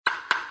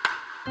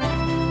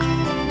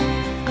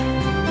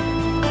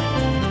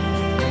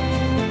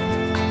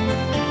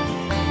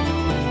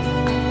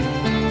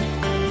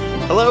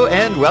Hello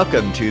and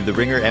welcome to the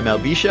Ringer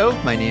MLB Show.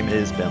 My name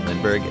is Ben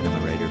Lindbergh and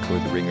I'm a writer for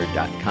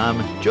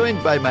TheRinger.com,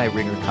 joined by my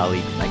Ringer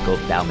colleague Michael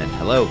Baumann.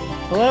 Hello.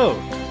 Hello.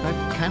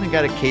 I've kind of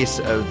got a case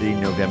of the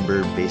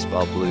November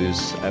baseball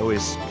blues. I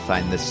always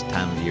find this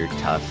time of year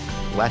tough.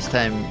 Last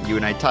time you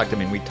and I talked,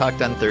 we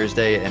talked on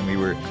Thursday and we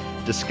were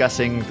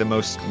discussing the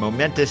most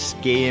momentous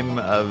game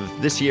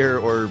of this year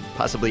or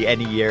possibly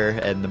any year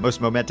and the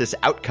most momentous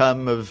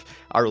outcome of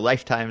our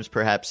lifetimes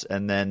perhaps.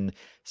 And then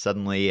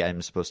suddenly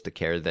I'm supposed to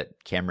care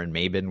that Cameron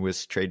Maybin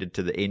was traded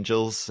to the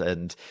Angels,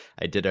 and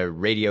I did a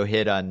radio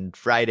hit on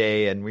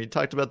Friday and we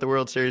talked about the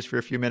World Series for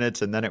a few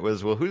minutes, and then it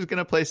was, well, who's going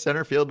to play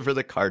center field for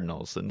the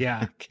Cardinals? And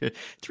yeah,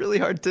 it's really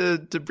hard to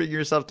bring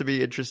yourself to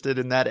be interested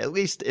in that, at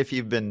least if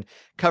you've been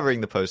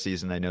covering the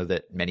postseason. I know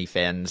that many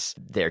fans,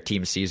 their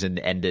team season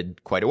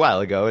ended quite a while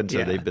ago, and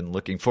so they've been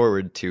looking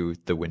forward to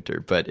the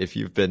winter. But if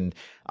you've been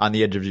on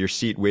the edge of your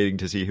seat waiting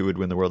to see who would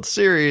win the World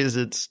Series,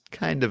 it's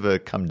kind of a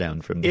come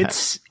down from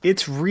that.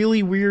 It's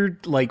really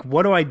weird. Like,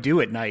 what do I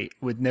do at night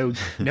with no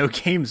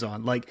games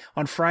on? Like,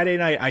 on Friday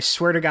night, I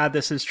swear to God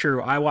this is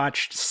true, I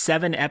watched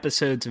 7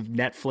 episodes of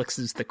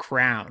Netflix's The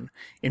Crown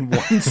in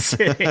one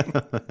sitting.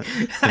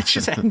 I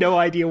just had no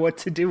idea what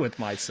to do with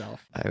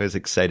myself. I was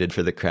excited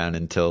for The Crown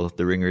until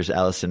the Ringer's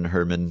Allison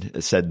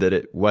Herman said that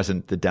it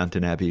wasn't the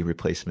Downton Abbey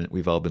replacement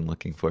we've all been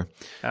looking for,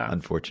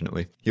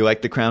 unfortunately. You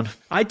like The Crown?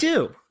 I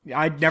do.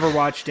 I'd never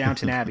watched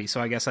Downton Abbey, so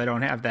I guess I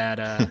don't have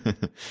that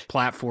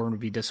platform to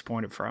be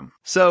disappointed from.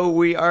 So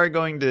we are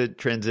going to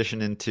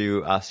transition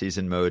into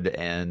off-season mode,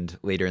 and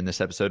later in this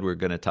episode, we're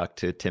going to talk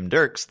to Tim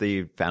Dierkes,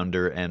 the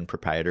founder and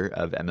proprietor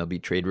of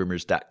MLB Trade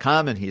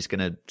Rumors.com, and he's going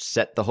to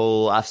set the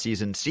whole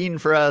off-season scene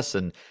for us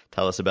and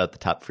tell us about the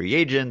top free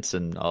agents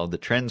and all the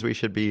trends we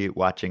should be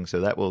watching. So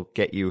that will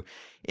get you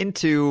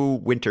into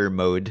winter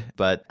mode,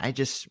 but I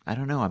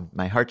don't know.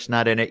 My heart's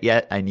not in it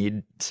yet. I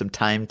need some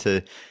time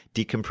to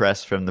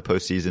decompress from the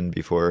postseason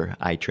before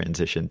I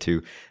transition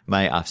to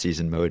my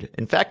off-season mode.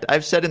 In fact,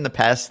 I've said in the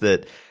past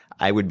that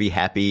I would be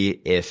happy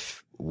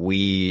if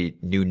we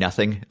knew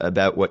nothing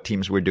about what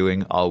teams were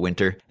doing all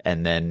winter,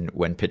 and then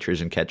when pitchers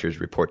and catchers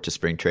report to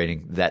spring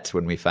training, that's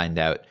when we find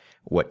out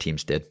what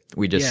teams did.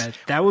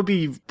 That would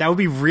be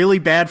really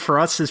bad for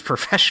us as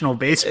professional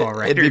baseball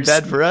writers. It'd be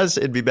bad for us.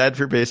 It'd be bad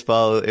for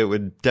baseball. It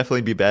would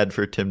definitely be bad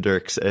for Tim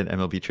Dierkes and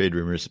MLB Trade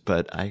Rumors.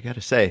 But I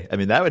gotta say,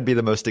 that would be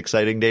the most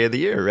exciting day of the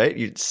year, right?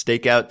 You'd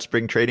stake out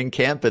spring training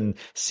camp and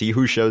see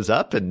who shows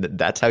up, and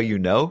that's how you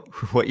know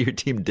what your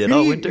team did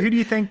all winter. Who do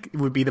you think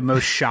would be the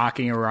most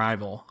shocking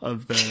arrival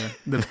of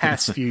the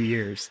past few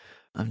years?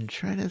 I'm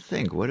trying to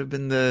think. What have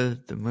been the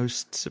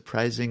most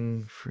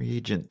surprising free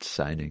agent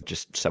signing?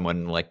 Just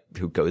someone like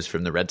who goes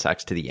from the Red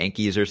Sox to the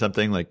Yankees or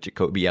something, like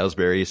Jacoby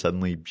Ellsbury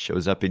suddenly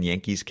shows up in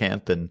Yankees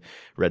camp and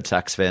Red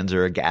Sox fans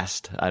are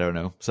aghast. I don't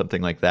know,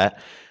 something like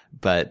that.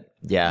 But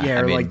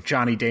yeah, like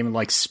Johnny Damon,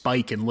 like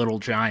Spike in Little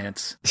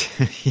Giants.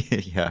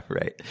 Yeah,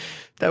 right.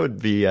 That'd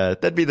be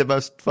the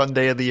most fun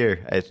day of the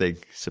year, I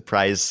think.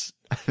 Surprise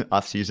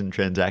off-season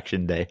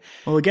transaction day.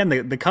 Well, again,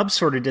 the Cubs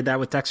sort of did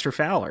that with Dexter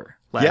Fowler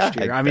last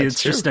year.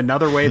 It's true. Just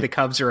another way the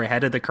Cubs are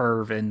ahead of the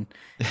curve in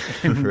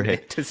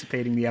right.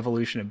 Anticipating the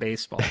evolution of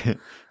baseball.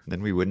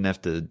 Then we wouldn't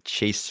have to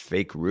chase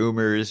fake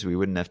rumors. We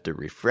wouldn't have to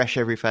refresh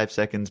every 5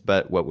 seconds.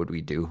 But what would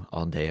we do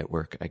all day at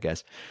work, I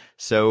guess?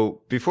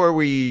 So before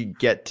we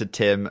get to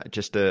Tim,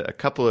 just a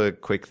couple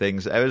of quick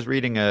things. I was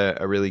reading a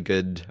really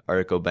good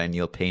article by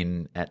Neil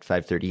Payne at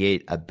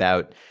 538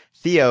 about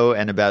Theo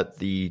and about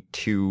the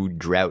 2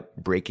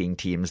 drought-breaking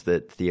teams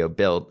that Theo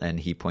built. And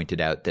he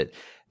pointed out that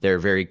there are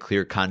very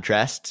clear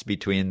contrasts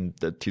between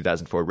the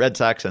 2004 Red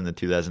Sox and the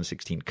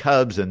 2016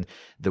 Cubs and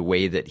the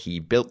way that he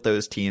built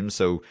those teams.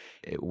 So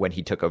when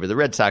he took over the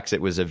Red Sox,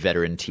 it was a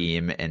veteran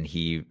team and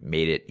he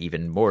made it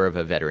even more of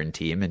a veteran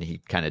team, and he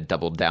kind of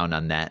doubled down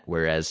on that.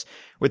 Whereas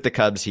with the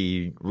Cubs,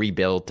 he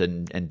rebuilt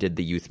and did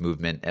the youth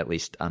movement, at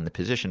least on the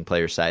position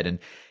player side. And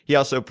he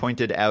also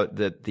pointed out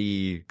that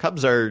the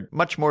Cubs are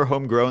much more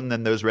homegrown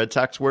than those Red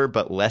Sox were,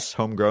 but less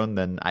homegrown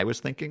than I was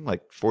thinking.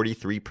 Like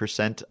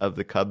 43% of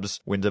the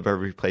Cubs' wins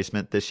above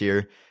replacement this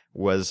year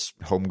was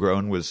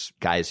homegrown, was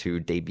guys who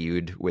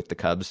debuted with the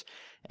Cubs.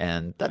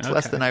 And that's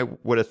less than I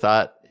would have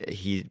thought.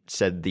 He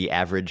said the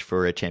average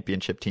for a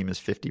championship team is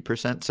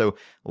 50%. So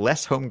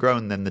less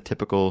homegrown than the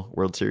typical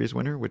World Series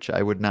winner, which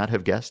I would not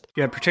have guessed.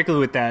 Yeah,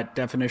 particularly with that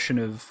definition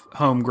of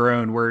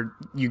homegrown where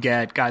you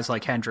get guys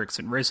like Hendricks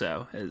and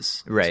Rizzo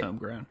as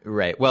homegrown.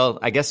 Right. Well,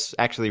 I guess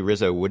actually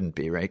Rizzo wouldn't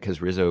be, right?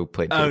 Because Rizzo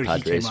played for the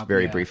Padres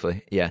very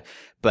briefly. Yeah.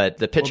 But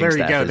the pitching staff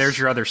there you go. There's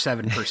your other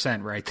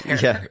 7% right there.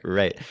 Yeah,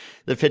 right.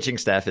 The pitching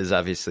staff is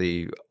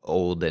obviously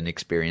old and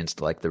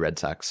experienced like the Red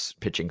Sox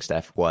pitching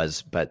staff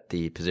was, but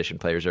the position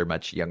players are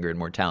much younger and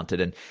more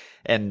talented.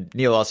 And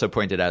Neil also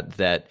pointed out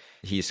that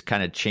he's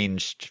kind of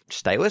changed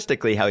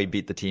stylistically how he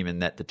beat the team, in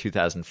that the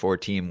 2004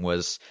 team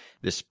was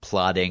this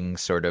plodding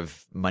sort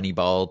of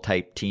Moneyball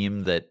type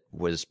team that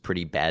was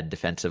pretty bad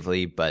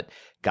defensively, but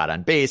got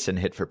on base and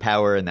hit for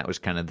power. And that was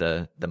kind of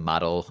the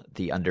model,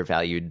 the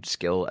undervalued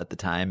skill at the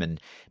time.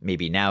 And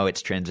maybe now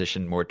it's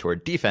transitioned more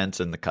toward defense,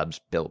 and the Cubs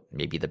built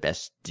maybe the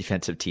best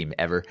defensive team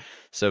ever.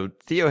 So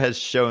Theo has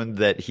shown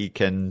that he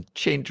can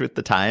change with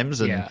the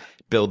times and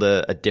build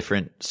a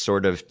different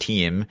sort of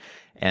team.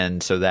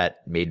 And so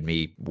that made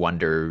me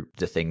wonder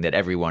the thing that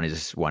everyone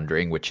is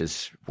wondering, which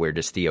is, where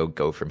does Theo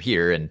go from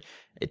here? And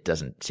it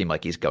doesn't seem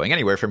like he's going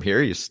anywhere from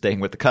here. He's staying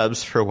with the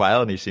Cubs for a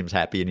while, and he seems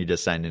happy, and he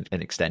just signed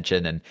an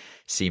extension and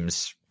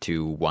seems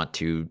to want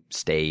to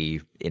stay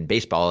in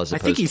baseball as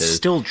opposed to... I think he's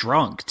still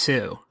drunk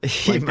too.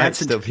 He might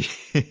still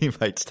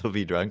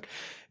be drunk.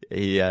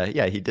 He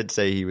did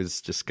say he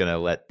was just going to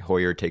let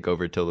Hoyer take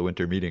over till the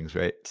winter meetings,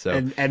 right? So,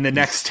 and the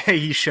next day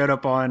he showed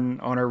up on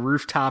a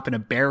rooftop in a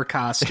bear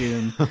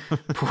costume,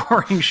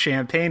 pouring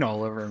champagne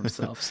all over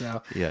himself.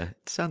 So yeah,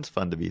 it sounds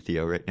fun to be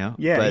Theo right now.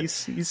 Yeah, but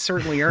he's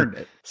certainly earned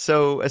it.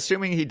 So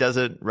assuming he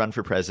doesn't run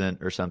for president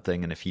or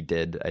something, and if he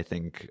did, I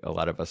think a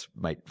lot of us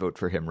might vote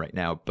for him right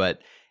now.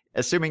 But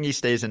assuming he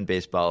stays in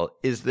baseball,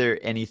 is there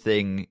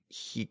anything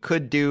he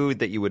could do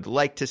that you would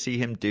like to see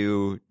him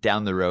do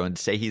down the road?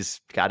 Say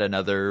he's got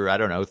another,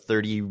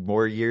 30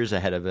 more years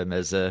ahead of him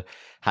as a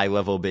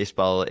high-level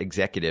baseball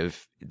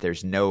executive.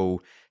 There's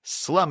no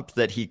slump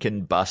that he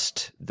can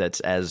bust that's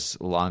as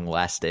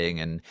long-lasting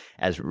and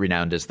as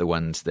renowned as the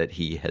ones that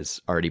he has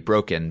already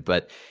broken.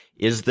 But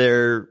is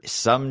there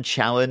some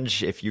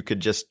challenge if you could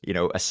just,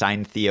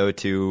 assign Theo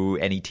to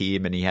any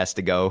team and he has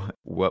to go?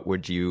 What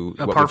would you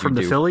do? Apart from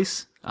the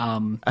Phillies?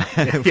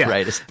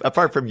 Right.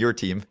 Apart from your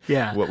team,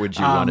 what would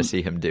you want to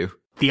see him do?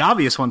 The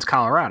obvious one's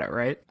Colorado,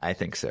 right? I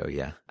think so,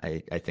 yeah.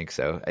 I think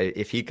so.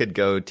 If he could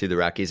go to the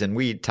Rockies, and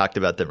we talked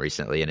about them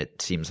recently, and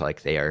it seems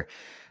like they are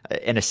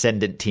an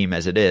ascendant team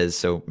as it is,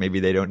 so maybe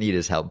they don't need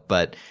his help.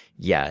 But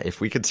yeah, if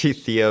we could see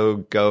Theo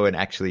go and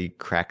actually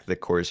crack the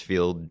Coors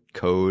Field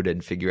code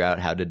and figure out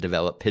how to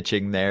develop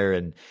pitching there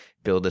and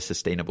build a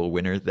sustainable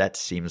winner, that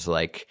seems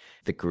like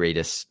the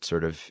greatest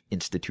sort of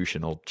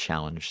institutional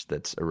challenge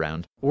that's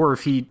around. Or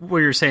if what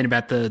you're saying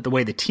about the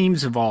way the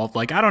team's evolved,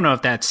 like, I don't know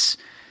if that's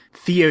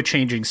Theo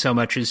changing so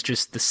much as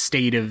just the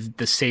state of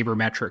the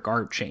sabermetric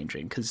art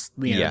changing, because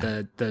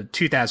the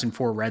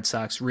 2004 Red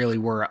Sox really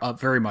were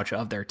very much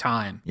of their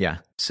time. Yeah.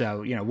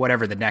 So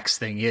whatever the next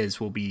thing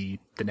is will be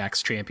the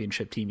next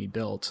championship team he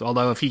builds.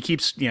 Although if he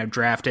keeps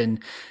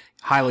drafting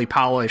highly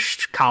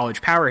polished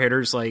college power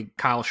hitters like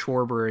Kyle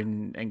Schwarber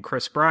and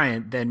Chris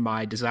Bryant, then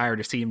my desire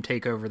to see him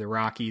take over the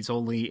Rockies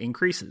only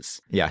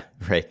increases. Yeah,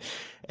 right.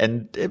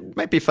 And it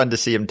might be fun to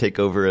see him take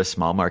over a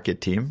small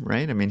market team,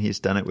 right? I mean, he's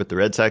done it with the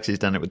Red Sox. He's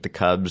done it with the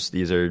Cubs.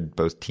 These are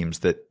both teams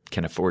that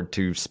can afford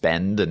to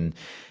spend and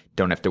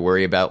don't have to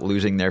worry about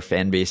losing their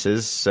fan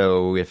bases.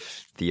 So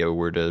if Theo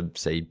were to,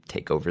 say,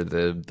 take over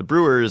the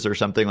Brewers or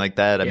something like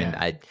that, I mean,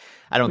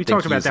 I don't think we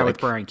talked about that with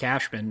Brian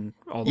Cashman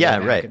all the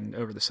way back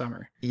over the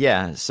summer.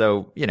 Yeah.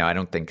 So, I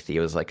don't think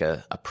Theo's like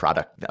a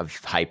product of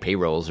high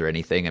payrolls or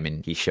anything. I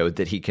mean, he showed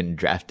that he can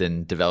draft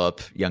and develop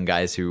young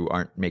guys who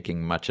aren't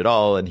making much at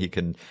all, and he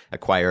can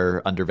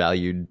acquire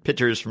undervalued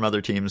pitchers from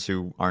other teams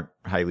who aren't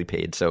highly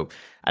paid. So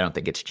I don't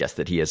think it's just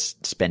that he has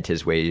spent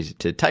his way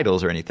to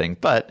titles or anything,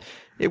 but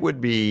it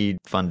would be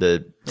fun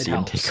to see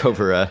him take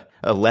over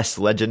a less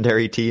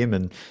legendary team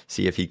and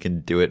see if he can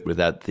do it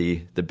without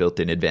the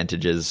built-in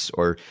advantages,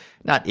 or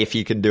not if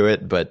he can do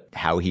it, but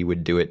how he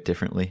would do it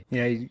differently.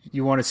 Yeah,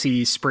 you want to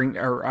see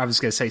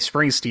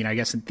Springsteen, I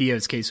guess in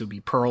Theo's case would be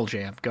Pearl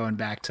Jam, going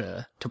back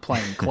to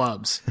playing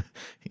clubs.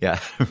 Yeah.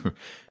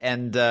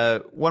 And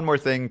one more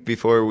thing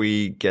before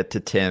we get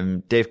to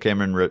Tim. Dave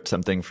Cameron wrote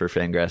something for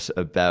Fangraphs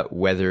about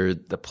whether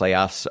the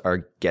playoffs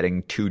are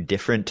getting too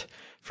different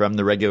from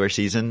the regular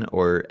season,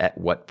 or at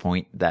what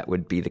point that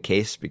would be the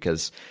case,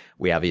 because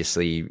we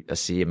obviously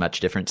see a much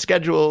different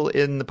schedule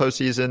in the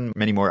postseason,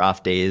 many more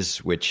off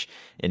days, which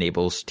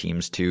enables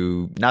teams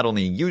to not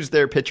only use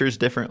their pitchers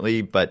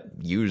differently, but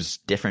use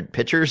different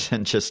pitchers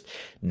and just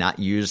not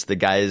use the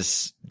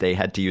guys they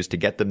had to use to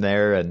get them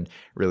there, and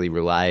really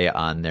rely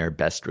on their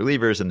best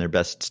relievers and their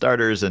best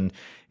starters. And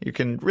you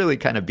can really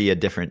kind of be a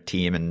different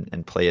team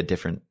and play a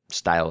different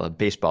style of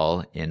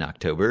baseball in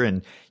October.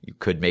 And you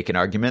could make an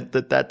argument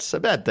that that's a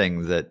bad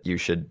thing, that you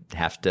should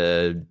have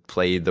to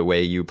play the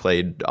way you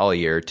played all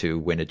year to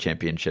win a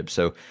championship.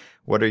 So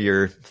what are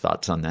your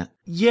thoughts on that?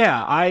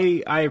 Yeah,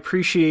 I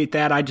appreciate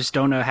that. I just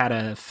don't know how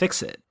to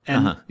fix it.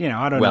 And,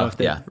 I don't know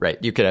if right.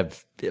 You could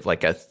have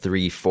like a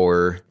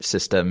 3-4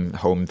 system,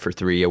 home for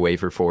 3, away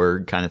for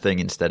 4 kind of thing,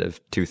 instead of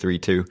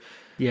 2-3-2.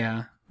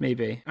 Yeah.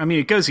 Maybe. I mean,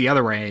 it goes the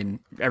other way in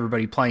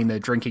everybody playing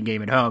the drinking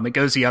game at home. It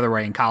goes the other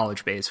way in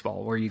college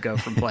baseball, where you go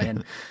from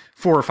playing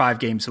 4 or 5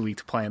 games a week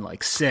to playing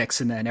like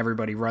 6, and then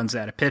everybody runs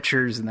out of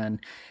pitchers, and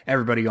then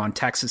everybody on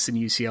Texas and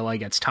UCLA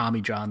gets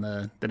Tommy John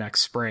the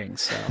next spring.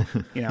 So,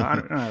 I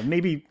don't know.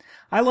 Maybe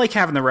I like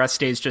having the rest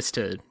days just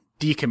to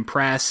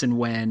decompress, and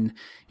when,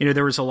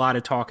 there was a lot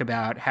of talk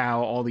about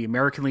how all the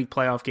American League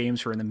playoff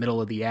games were in the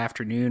middle of the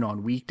afternoon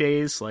on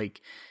weekdays.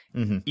 Like,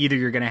 either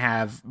you're going to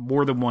have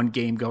more than one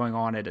game going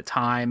on at a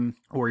time,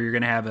 or you're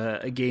going to have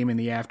a game in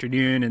the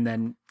afternoon and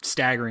then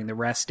staggering the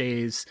rest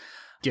days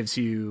gives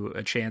you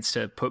a chance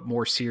to put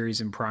more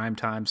series in prime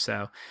time.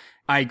 So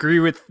I agree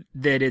with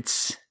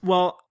that.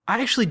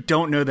 I actually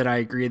don't know that I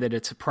agree that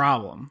it's a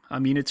problem. I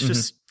mean, it's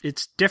just,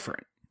 it's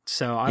different.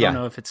 So I don't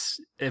know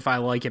if I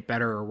like it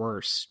better or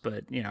worse,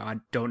 but I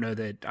don't know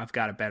that I've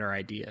got a better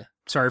idea.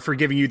 Sorry for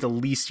giving you the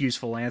least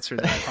useful answer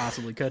that I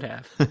possibly could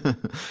have.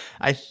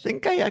 I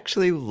think I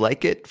actually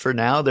like it for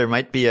now. There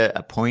might be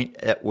a point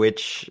at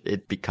which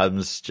it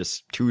becomes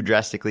just too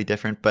drastically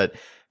different, but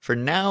for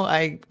now,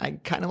 I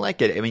kind of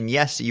like it. I mean,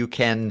 yes, you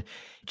can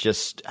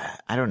just,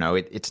 I don't know,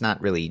 it's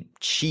not really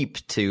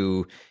cheap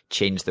to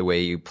change the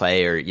way you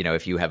play, or,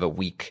 if you have a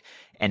weak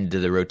end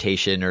of the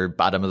rotation or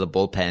bottom of the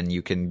bullpen,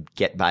 you can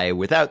get by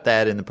without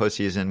that in the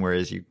postseason,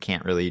 whereas you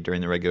can't really during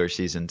the regular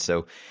season.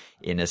 So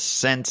in a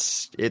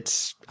sense,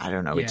 it's, I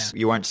don't know,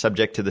 you aren't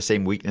subject to the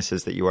same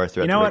weaknesses that you are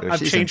throughout the regular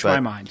season. I've changed my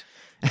mind.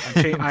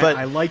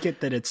 I like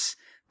it that it's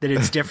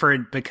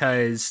different,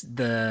 because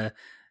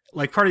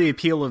part of the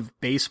appeal of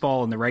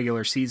baseball in the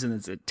regular season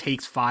is it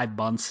takes 5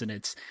 months and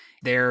it's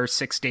there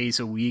 6 days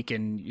a week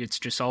and it's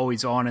just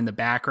always on in the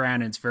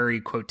background. And it's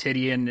very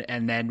quotidian.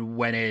 And then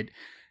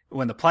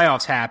when the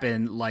playoffs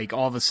happen, like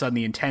all of a sudden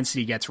the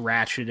intensity gets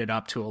ratcheted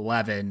up to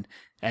 11.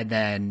 And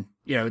then,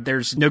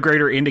 there's no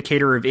greater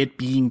indicator of it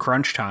being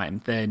crunch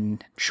time than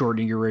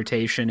shortening your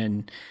rotation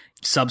and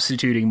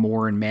substituting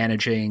more and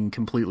managing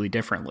completely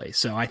differently.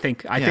 So I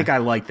think I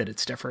like that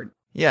it's different.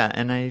 Yeah,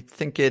 and I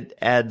think it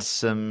adds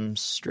some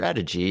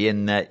strategy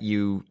in that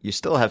you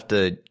still have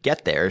to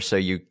get there. So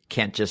you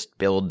can't just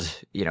build,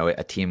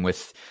 a team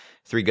with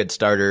 3 good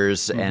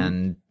starters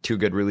and 2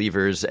 good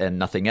relievers and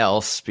nothing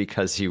else,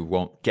 because you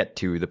won't get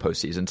to the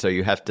postseason. So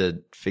you have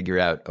to figure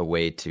out a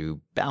way to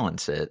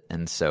balance it.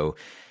 And so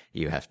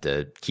you have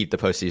to keep the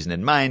postseason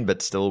in mind,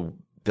 but still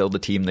build a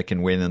team that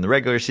can win in the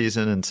regular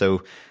season. And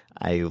so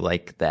I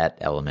like that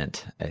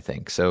element, I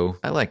think. So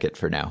I like it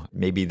for now.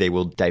 Maybe they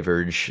will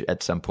diverge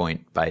at some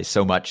point by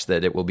so much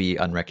that it will be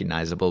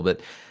unrecognizable.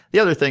 But the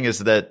other thing is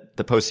that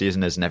the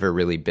postseason has never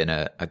really been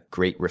a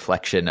great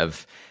reflection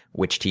of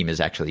which team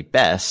is actually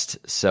best.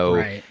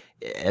 So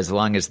as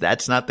long as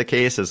that's not the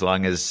case, as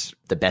long as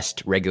the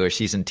best regular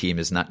season team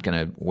is not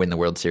going to win the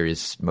World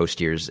Series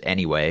most years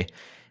anyway,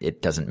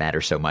 it doesn't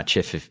matter so much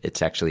if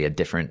it's actually a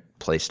different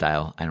play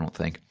style, I don't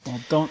think.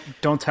 Well,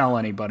 don't tell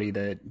anybody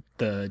that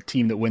the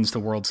team that wins the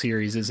World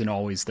Series isn't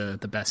always the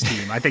best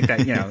team. I think that,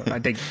 I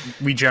think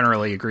we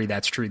generally agree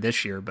that's true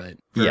this year, but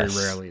very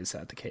rarely is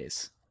that the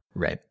case.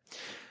 Right.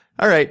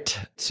 All right.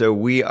 So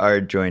we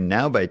are joined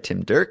now by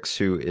Tim Dierkes,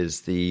 who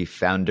is the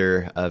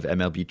founder of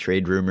MLB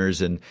Trade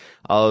Rumors and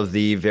all of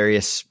the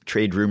various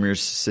trade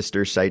rumors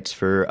sister sites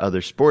for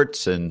other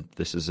sports. And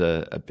this is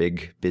a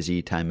big,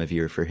 busy time of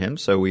year for him.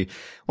 So we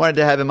wanted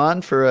to have him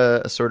on for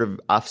a sort of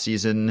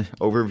off-season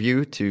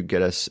overview to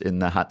get us in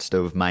the hot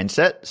stove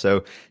mindset.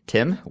 So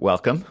Tim,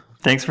 welcome.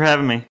 Thanks for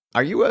having me.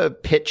 Are you a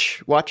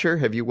pitch watcher?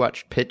 Have you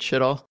watched pitch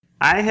at all?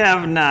 I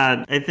have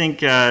not. I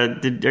think, are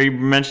you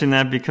mentioning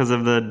that because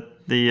of the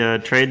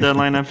trade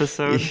deadline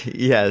episode?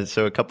 Yeah,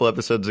 so a couple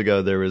episodes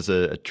ago, there was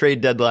a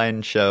trade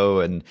deadline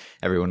show, and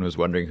everyone was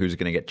wondering who's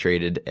going to get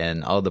traded,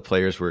 and all the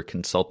players were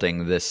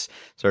consulting this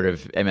sort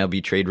of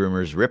MLB Trade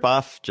Rumors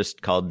ripoff,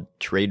 just called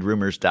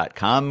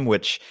TradeRumors.com,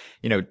 which,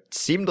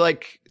 seemed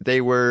like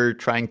they were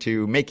trying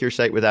to make your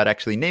site without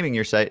actually naming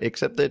your site,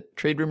 except that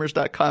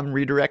TradeRumors.com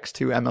redirects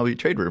to MLB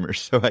Trade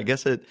Rumors, so I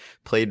guess it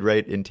played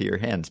right into your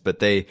hands. But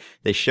they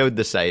showed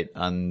the site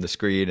on the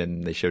screen,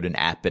 and they showed an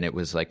app, and it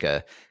was like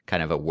a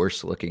kind of a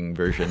worse looking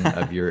version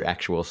of your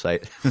actual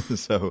site.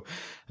 So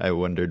I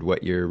wondered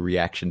what your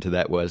reaction to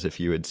that was if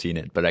you had seen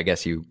it, but I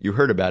guess you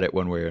heard about it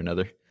one way or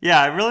another. Yeah,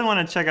 I really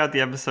want to check out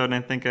the episode, and I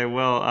think I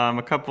will.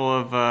 A couple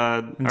of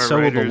and so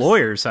writers, will the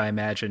lawyers, I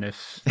imagine.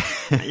 If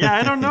yeah,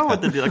 I don't know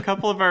what to do. A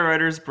couple of our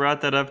writers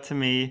brought that up to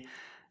me,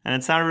 and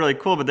it sounded really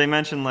cool. But they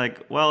mentioned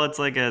it's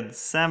like a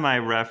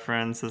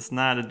semi-reference. It's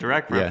not a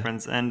direct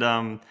reference, and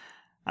so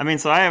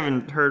I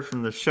haven't heard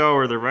from the show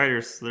or the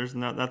writers. So there's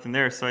nothing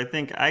there. So I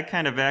think I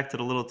kind of acted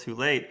a little too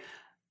late.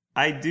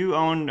 I do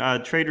own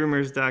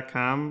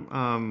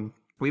TradeRumors.com.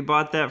 We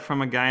bought that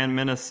from a guy in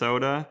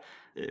Minnesota.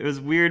 It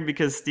was weird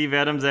because Steve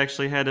Adams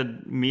actually had to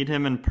meet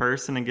him in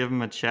person and give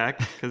him a check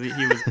because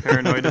he was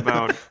paranoid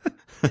about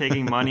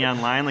taking money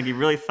online. Like, he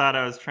really thought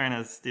I was trying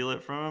to steal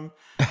it from him.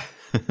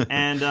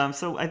 And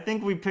so I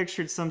think we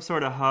pictured some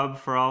sort of hub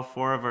for all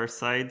 4 of our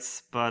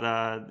sites, but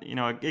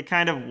it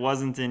kind of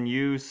wasn't in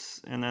use.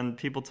 And then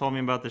people told me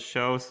about the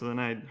show, so then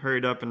I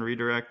hurried up and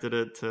redirected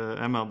it to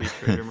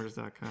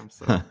MLBTradeRumors.com.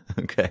 So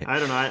okay, I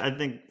don't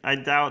know. I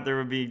doubt there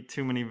would be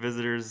too many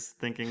visitors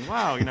thinking,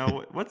 "Wow,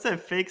 what's that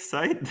fake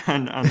site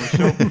on the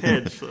show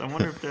pitch?" I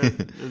wonder if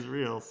that is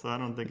real. So I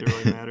don't think it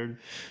really mattered.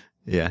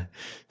 Yeah.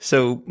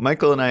 So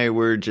Michael and I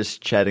were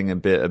just chatting a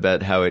bit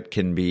about how it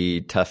can be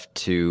tough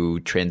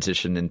to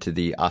transition into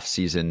the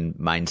off-season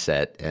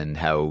mindset and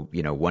how,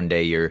 one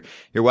day you're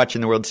watching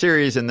the World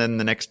Series and then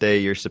the next day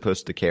you're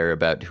supposed to care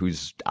about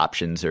whose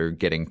options are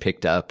getting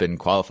picked up and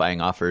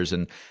qualifying offers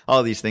and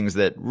all these things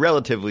that,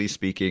 relatively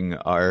speaking,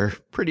 are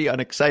pretty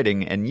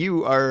unexciting. And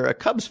you are a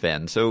Cubs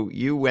fan, so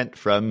you went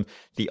from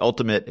the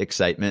ultimate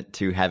excitement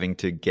to having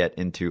to get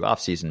into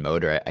off-season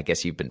mode, or I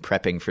guess you've been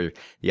prepping for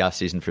the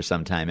off-season for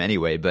some time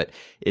anyway, but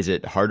is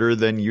it harder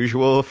than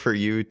usual for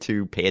you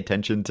to pay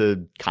attention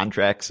to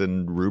contracts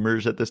and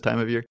rumors at this time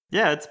of year?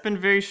 Yeah, it's been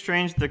very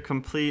strange, the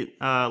complete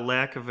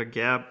lack of a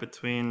gap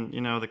between,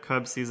 the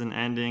Cubs season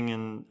ending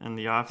and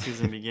the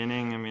off-season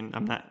beginning. I mean,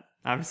 I'm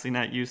obviously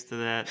not used to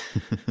that.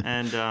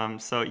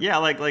 And so, yeah,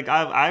 like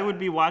I would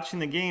be watching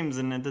the games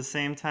and at the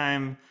same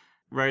time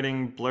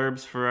writing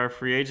blurbs for our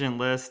free agent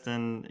list.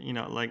 And,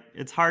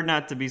 it's hard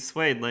not to be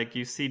swayed. Like,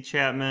 you see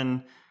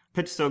Chapman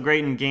pitched so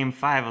great in Game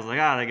 5. I was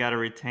like, they got to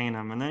retain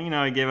him. And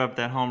then, he gave up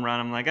that home run.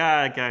 I'm like,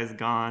 that guy's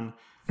gone.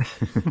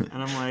 And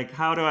I'm like,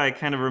 how do I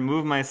kind of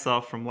remove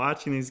myself from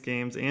watching these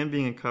games and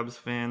being a Cubs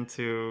fan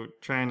to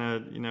trying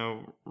to,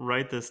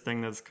 write this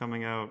thing that's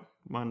coming out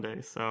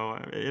Monday? So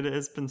it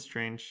has been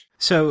strange.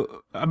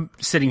 So I'm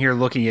sitting here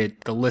looking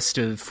at the list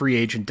of free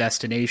agent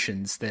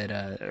destinations that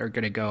are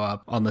going to go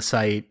up on the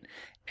site.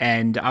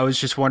 And I was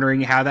just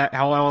wondering how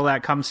all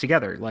that comes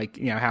together.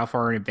 Like, how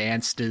far in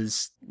advance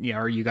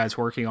are you guys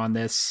working on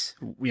this?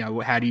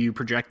 How do you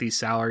project these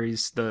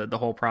salaries, the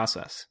whole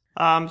process?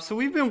 So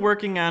we've been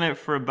working on it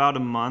for about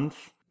a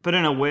month, but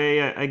in a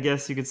way, I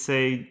guess you could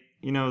say,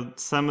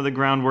 some of the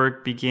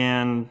groundwork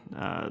began,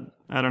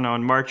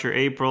 in March or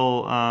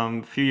April.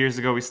 A few years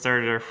ago, we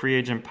started our free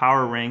agent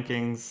power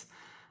rankings.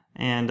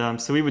 And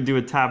so we would do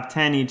a top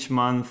 10 each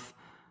month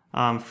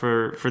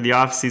for the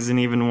off season,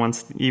 even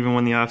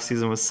when the off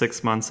season was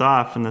 6 months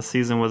off and the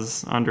season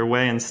was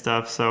underway and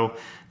stuff. So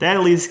that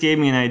at least gave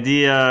me an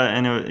idea,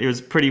 and it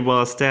was pretty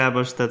well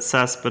established that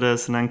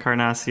Cespedes and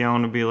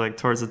Encarnacion would be like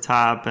towards the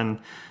top, and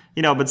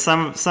but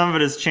some of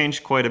it has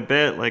changed quite a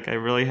bit. Like, I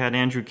really had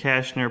Andrew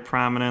Kashner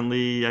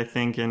prominently, I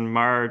think, in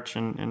March,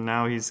 and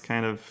now he's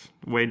kind of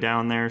way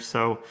down there.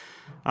 So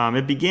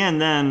it began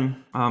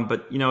then,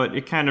 but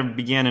it kind of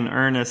began in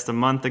earnest a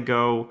month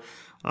ago.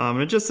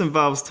 It just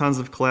involves tons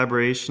of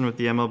collaboration with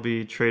the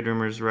MLB Trade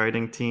Rumors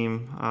writing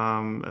team.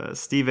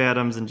 Steve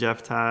Adams and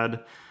Jeff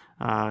Todd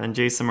and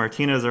Jason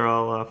Martinez are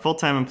all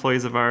full-time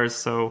employees of ours,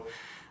 so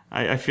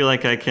I feel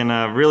like I can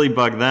really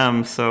bug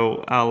them.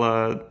 So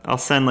I'll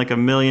send like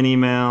 1 million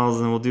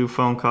emails, and we'll do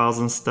phone calls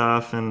and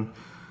stuff, and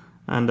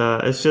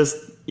it's just,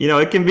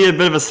 it can be a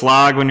bit of a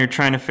slog when you're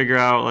trying to figure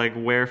out like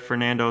where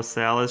Fernando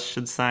Salas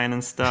should sign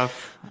and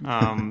stuff.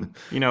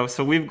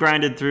 So we've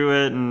grinded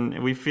through it,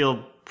 and we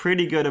feel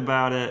pretty good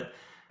about it.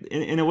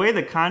 In a way,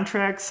 the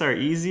contracts are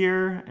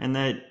easier, and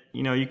that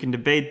you can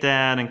debate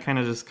that and kind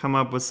of just come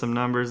up with some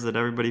numbers that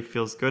everybody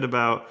feels good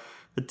about.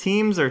 The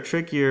teams are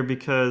trickier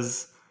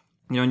because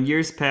in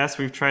years past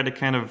we've tried to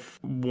kind of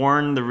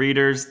warn the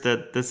readers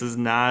that this is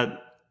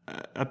not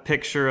a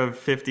picture of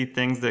 50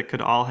 things that could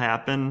all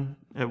happen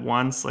at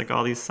once, like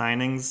all these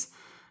signings,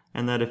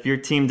 and that if your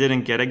team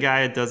didn't get a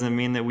guy, it doesn't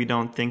mean that we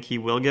don't think he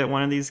will get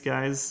one of these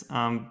guys.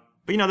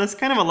 But that's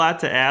kind of a lot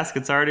to ask.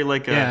 It's already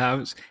like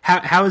how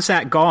has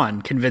that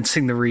gone?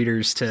 Convincing the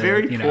readers to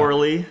very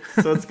poorly.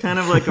 So it's kind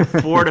of like a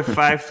 4,000 to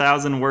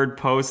 5,000 word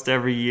post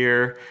every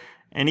year,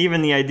 and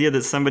even the idea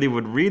that somebody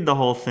would read the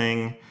whole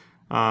thing,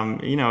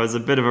 is a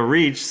bit of a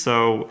reach.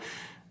 So,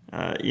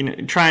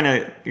 trying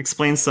to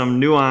explain some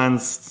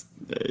nuanced,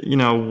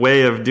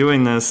 way of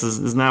doing this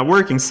is not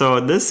working. So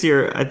this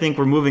year, I think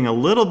we're moving a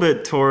little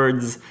bit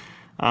towards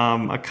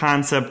a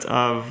concept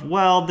of,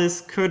 well,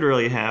 this could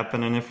really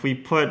happen, and if we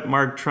put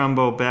Mark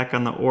Trumbo back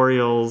on the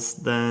Orioles,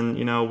 then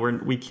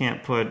we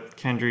can't put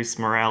Kendrys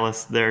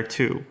Morales there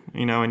too.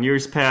 In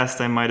years past,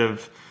 I might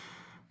have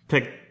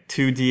picked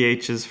 2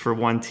 DHs for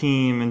one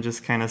team and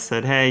just kind of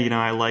said, hey,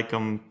 I like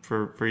them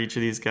for each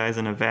of these guys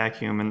in a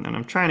vacuum, and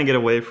I'm trying to get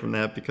away from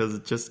that because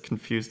it just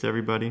confused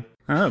everybody.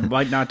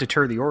 Might not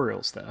deter the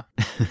Orioles, though.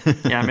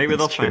 Yeah, maybe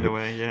they'll find a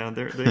way. Yeah,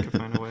 they could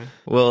find a way.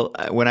 Well,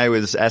 when I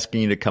was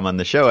asking you to come on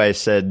the show, I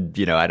said,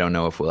 I don't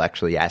know if we'll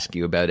actually ask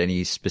you about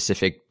any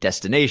specific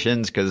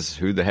destinations, because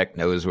who the heck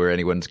knows where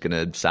anyone's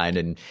going to sign.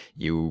 And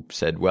you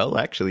said, well,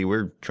 actually,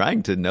 we're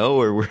trying to know,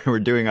 or we're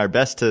doing our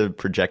best to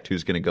project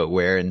who's going to go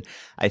where. And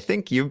I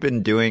think you've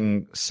been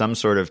doing some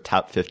sort of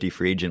top 50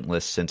 free agent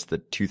list since the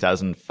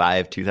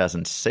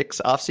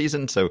 2005-2006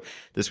 offseason. So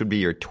this would be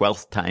your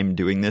 12th time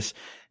doing this.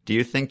 Do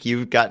you think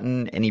you've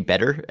gotten any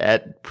better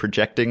at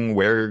projecting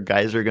where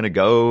guys are going to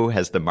go?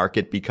 Has the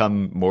market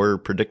become more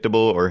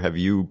predictable, or have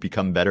you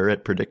become better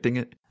at predicting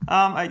it?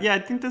 Yeah, I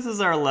think this is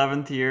our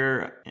 11th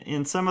year.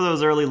 And some of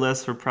those early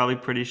lists were probably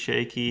pretty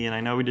shaky, and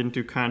I know we didn't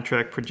do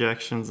contract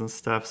projections and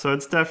stuff, so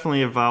it's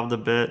definitely evolved a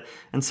bit.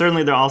 And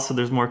certainly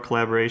there's more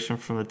collaboration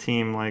from the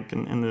team. Like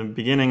in the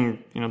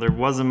beginning, there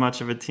wasn't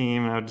much of a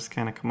team, and I would just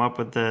kind of come up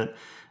with it.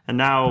 And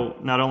now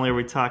not only are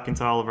we talking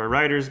to all of our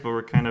writers, but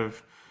we're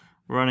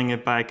running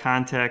it by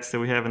contacts that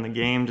we have in the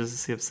game just to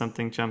see if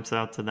something jumps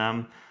out to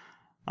them.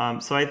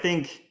 So I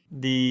think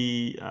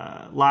the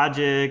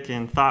logic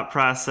and thought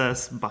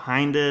process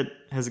behind it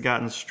has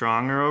gotten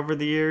stronger over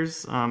the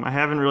years. I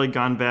haven't really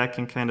gone back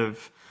and kind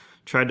of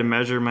tried to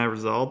measure my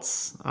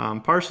results,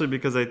 partially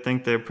because I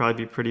think they'd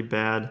probably be pretty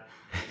bad.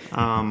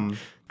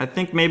 I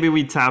think maybe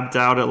we topped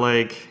out at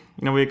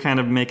we kind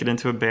of make it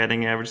into a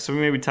batting average. So we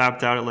maybe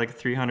topped out at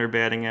 300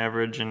 batting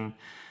average, and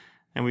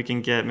we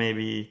can get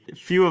maybe a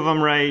few of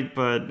them right,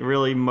 but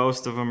really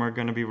most of them are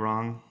going to be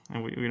wrong.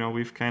 And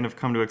we've kind of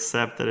come to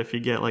accept that if you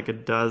get a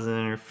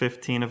dozen or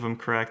 15 of them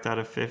correct out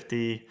of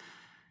 50,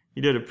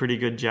 you did a pretty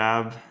good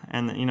job.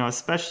 And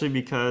especially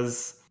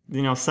because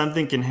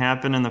something can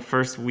happen in the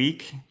first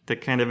week that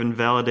kind of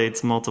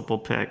invalidates multiple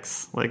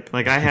picks.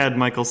 Like I had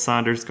Michael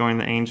Saunders going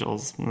to the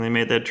Angels when they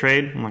made that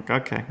trade. I'm like,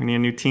 okay, we need a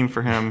new team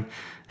for him.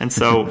 And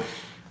so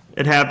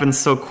it happens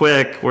so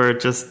quick where it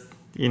just,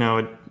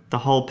 the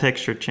whole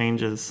picture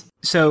changes.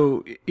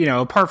 So,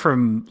 apart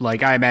from,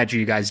 I imagine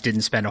you guys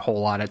didn't spend a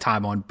whole lot of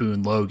time on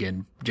Boone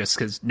Logan just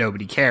because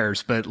nobody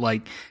cares, but,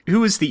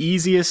 who was the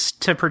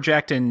easiest to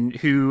project and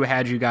who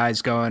had you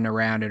guys going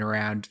around and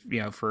around,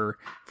 for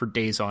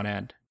days on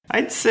end?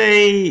 I'd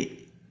say,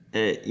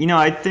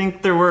 I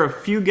think there were a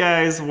few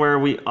guys where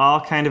we all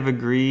kind of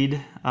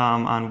agreed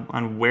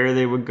on where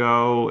they would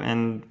go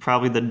and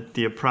probably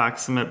the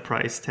approximate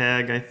price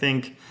tag. I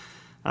think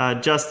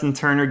Justin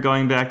Turner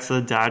going back to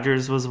the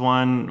Dodgers was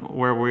one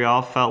where we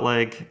all felt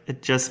like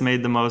it just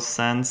made the most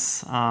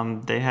sense.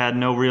 They had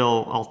no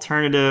real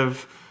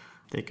alternative.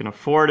 They can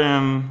afford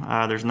him.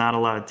 There's not a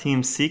lot of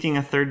teams seeking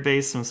a third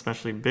baseman,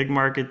 especially big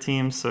market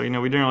teams. So, we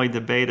didn't really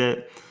debate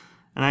it.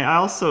 And I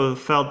also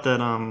felt that,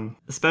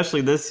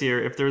 especially this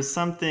year, if there was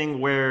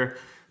something where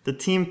the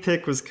team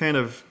pick was kind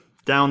of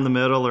down the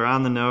middle or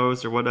on the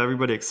nose or what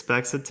everybody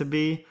expects it to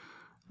be,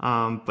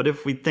 but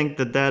if we think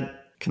that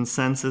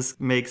consensus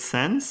makes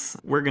sense,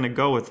 we're going to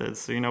go with it.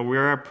 So, we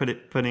are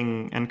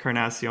putting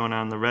Encarnacion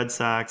on the Red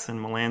Sox and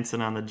Melancon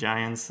on the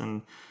Giants,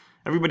 and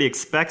everybody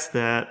expects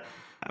that.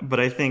 But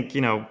I think,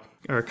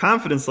 our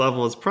confidence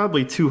level is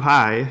probably too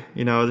high.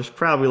 There's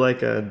probably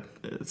a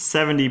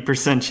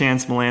 70%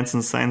 chance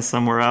Melancon signs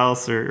somewhere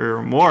else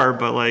or more,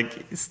 but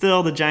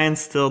still the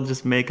Giants still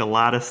just make a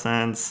lot of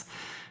sense.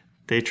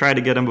 They tried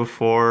to get him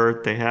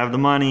before. They have the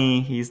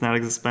money. He's not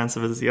as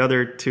expensive as the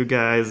other two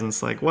guys. And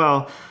it's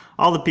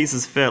all the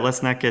pieces fit.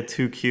 Let's not get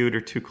too cute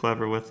or too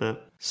clever with it.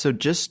 So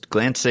just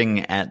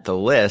glancing at the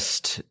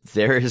list,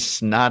 there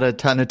is not a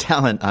ton of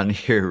talent on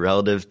here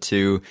relative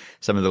to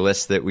some of the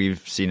lists that we've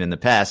seen in the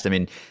past. I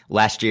mean,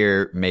 last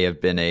year may have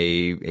been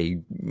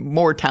a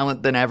more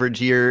talent than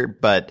average year,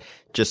 but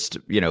just,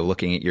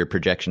 looking at your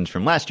projections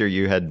from last year,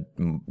 you had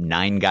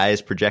 9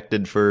 guys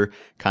projected for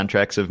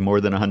contracts of more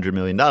than $100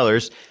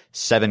 million.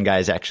 7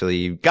 guys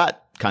actually got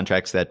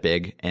contracts that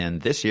big.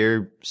 And this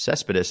year,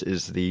 Cespedes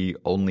is the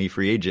only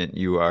free agent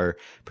you are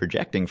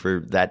projecting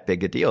for that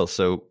big a deal.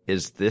 So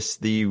is this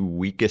the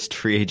weakest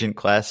free agent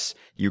class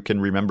you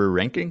can remember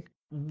ranking?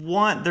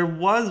 There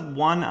was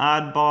one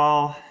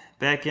oddball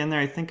back in there.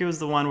 I think it was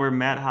the one where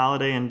Matt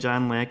Holliday and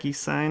John Lackey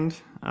signed.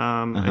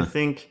 I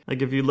think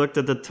if you looked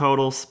at the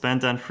total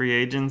spent on free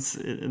agents,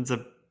 it's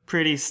a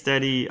pretty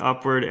steady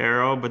upward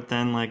arrow, but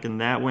then in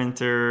that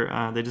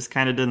winter, they just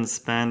kind of didn't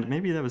spend.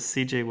 Maybe that was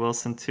CJ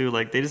Wilson too.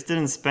 They just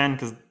didn't spend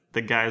because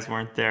the guys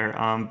weren't there.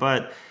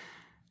 But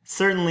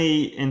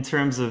certainly in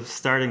terms of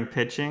starting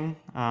pitching,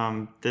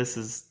 this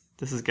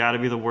has got to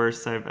be the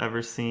worst I've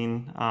ever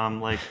seen.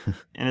 And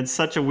it's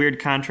such a weird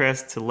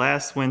contrast to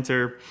last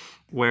winter,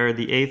 where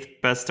the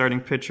 8th best starting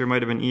pitcher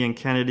might have been Ian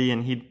Kennedy,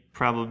 and he'd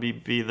probably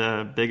be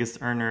the biggest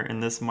earner in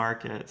this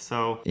market.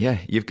 So yeah,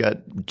 you've got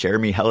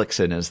Jeremy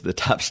Hellickson as the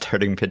top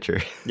starting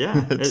pitcher.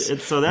 Yeah, that's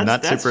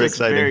just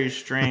exciting. Very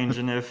strange.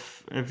 And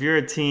if you're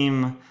a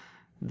team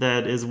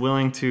that is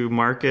willing to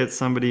market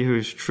somebody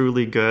who's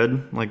truly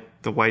good, like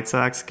the White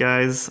Sox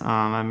guys,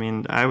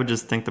 I would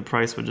just think the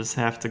price would just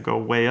have to go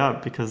way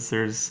up because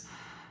there's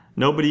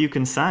nobody you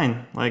can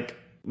sign.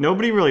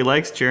 Nobody really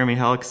likes Jeremy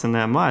Hellickson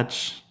that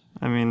much.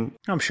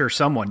 I'm sure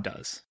someone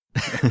does.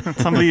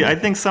 I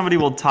think somebody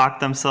will talk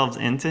themselves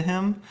into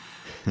him,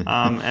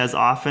 as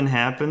often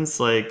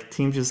happens.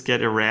 Teams just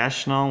get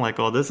irrational,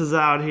 oh, this is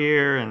out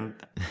here, and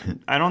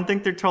I don't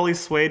think they're totally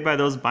swayed by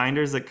those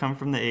binders that come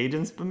from the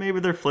agents, but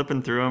maybe they're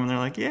flipping through them and they're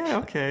like, yeah,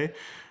 okay.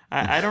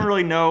 I don't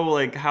really know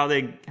how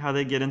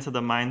they get into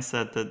the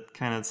mindset that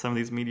kind of some of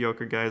these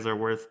mediocre guys are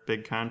worth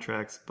big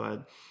contracts,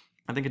 but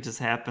I think it just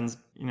happens,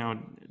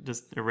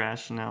 just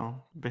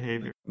irrational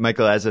behavior.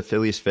 Michael, as a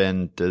Phillies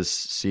fan, does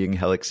seeing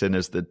Hellickson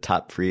as the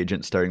top free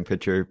agent starting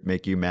pitcher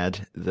make you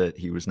mad that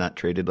he was not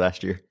traded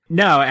last year?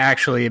 No,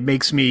 actually, it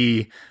makes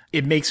me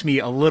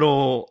feel a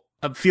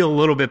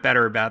little bit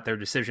better about their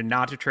decision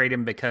not to trade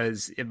him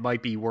because it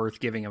might be worth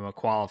giving him a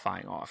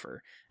qualifying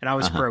offer. And I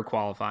was pro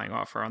qualifying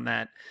offer on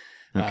that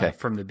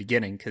from the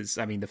beginning because,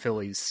 the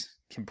Phillies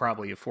can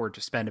probably afford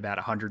to spend about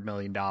 $100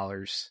 million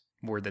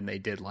more than they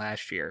did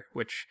last year,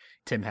 which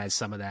Tim has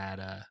some of that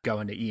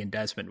going to Ian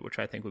Desmond, which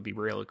I think would be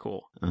really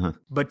cool.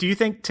 But do you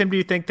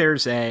think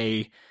there's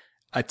a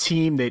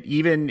team that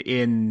even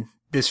in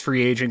this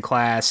free agent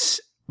class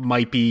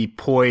might be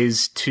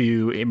poised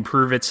to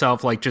improve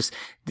itself? Like, just,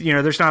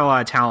 there's not a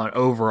lot of talent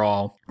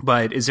overall,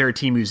 but is there a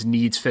team whose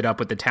needs fit up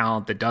with the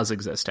talent that does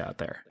exist out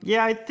there?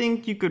 Yeah, I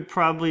think you could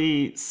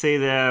probably say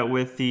that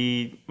with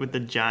the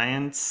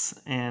Giants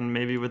and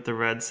maybe with the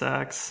Red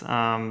Sox.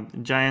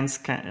 Giants,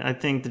 I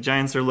think the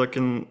Giants are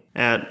looking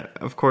at,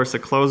 of course, a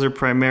closer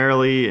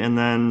primarily, and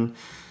then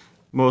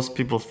most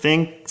people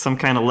think some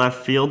kind of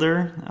left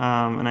fielder.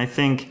 And I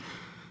think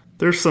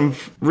there's some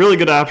really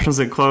good options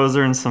at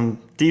closer and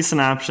some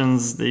decent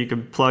options that you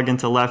could plug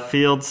into left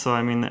field. So,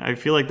 I mean, I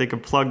feel like they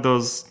could plug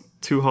those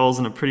two holes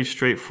in a pretty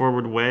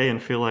straightforward way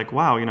and feel like,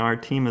 wow, our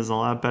team is a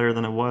lot better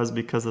than it was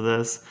because of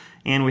this.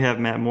 And we have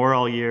Matt Moore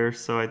all year.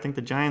 So I think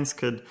the Giants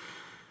could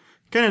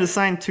kind of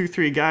assign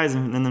 2-3 guys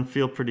and then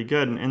feel pretty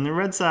good. And the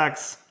Red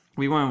Sox,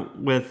 we went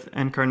with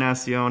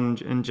Encarnacion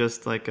and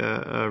just like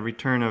a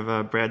return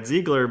of Brad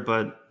Ziegler.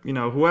 But,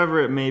 whoever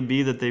it may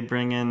be that they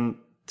bring in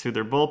to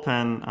their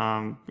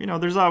bullpen,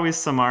 there's always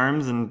some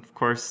arms, and of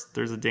course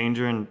there's a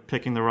danger in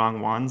picking the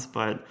wrong ones,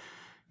 but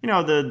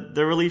the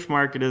relief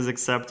market is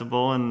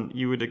acceptable, and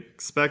you would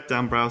expect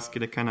Dombrowski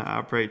to kind of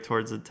operate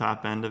towards the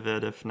top end of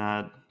it, if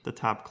not the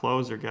top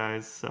closer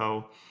guys.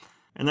 So,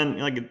 and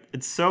then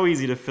it's so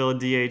easy to fill a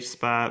DH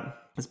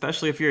spot,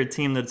 especially if you're a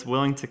team that's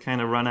willing to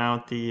kind of run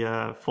out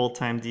the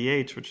full-time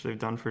DH, which they've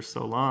done for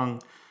so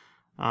long.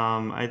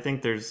 I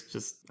think there's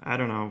just, I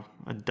don't know,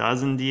 a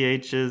dozen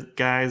DH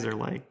guys, or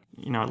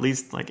at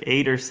least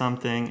 8 or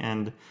something,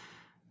 and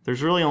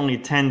there's really only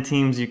 10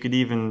 teams you could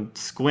even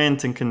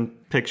squint and can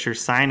picture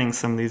signing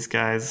some of these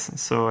guys.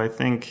 So I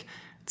think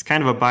it's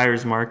kind of a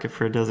buyer's market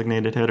for a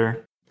designated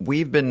hitter.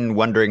 We've been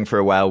wondering for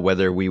a while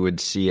whether we would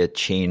see a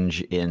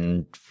change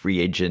in free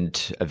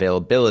agent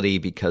availability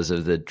because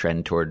of the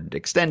trend toward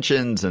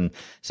extensions and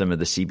some of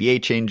the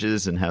CBA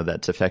changes and how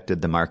that's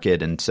affected the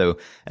market. And so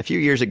a few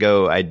years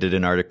ago, I did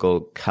an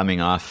article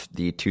coming off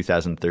the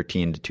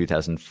 2013 to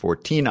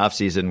 2014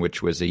 offseason,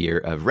 which was a year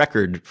of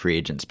record free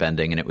agent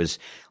spending. And it was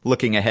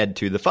looking ahead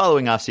to the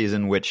following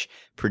offseason, which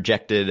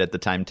projected at the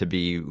time to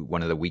be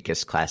one of the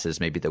weakest classes,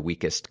 maybe the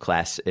weakest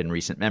class in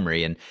recent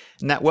memory. And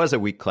that was a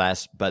weak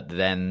class. But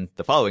then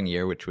the following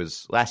year, which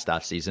was last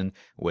offseason,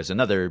 was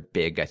another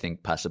big, I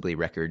think, possibly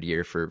record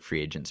year for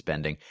free agent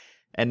spending.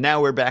 And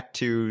now we're back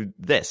to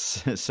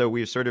this. So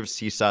we've sort of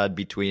seesawed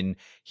between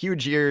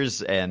huge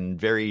years and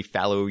very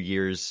fallow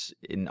years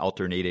in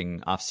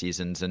alternating off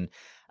seasons. And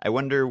I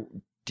wonder,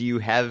 do you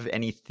have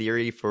any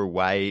theory for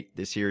why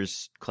this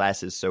year's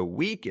class is so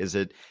weak? Is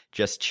it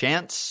just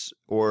chance,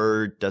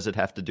 or does it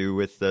have to do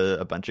with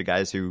a bunch of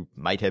guys who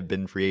might have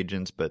been free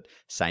agents but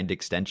signed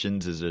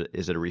extensions? Is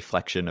it a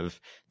reflection of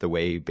the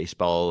way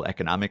baseball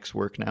economics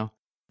work now?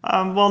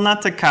 Well,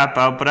 not to cop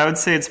out, but I would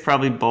say it's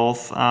probably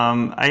both.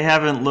 I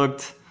haven't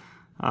looked,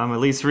 at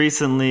least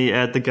recently,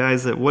 at the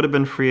guys that would have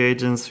been free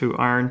agents who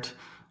aren't.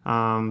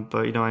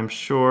 But, I'm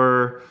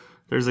sure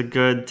there's a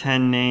good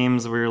 10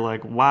 names where you're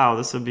like, wow,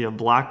 this would be a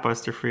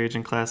blockbuster free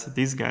agent class if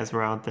these guys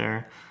were out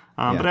there.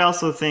 But I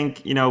also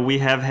think, we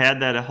have had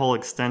that whole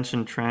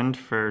extension trend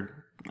for,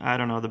 I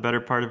don't know, the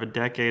better part of a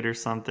decade or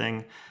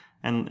something.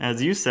 And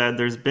as you said,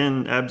 there's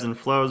been ebbs and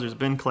flows. There's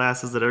been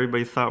classes that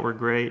everybody thought were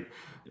great.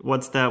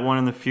 What's that one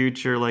in the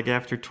future, like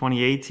after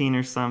 2018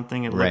 or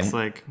something? It looks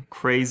like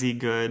crazy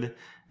good.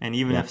 And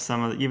even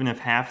if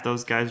half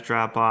those guys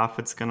drop off,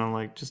 it's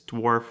gonna just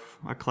dwarf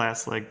a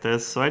class like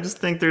this. So I just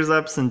think there's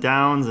ups and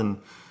downs,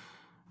 and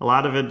a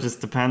lot of it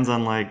just depends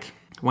on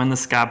when the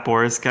Scott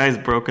Boras guys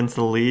broke into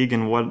the league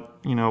and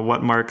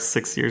what marks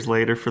 6 years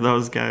later for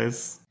those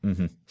guys.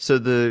 Mm-hmm. So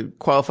the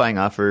qualifying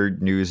offer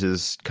news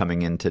is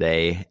coming in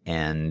today,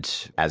 and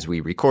as we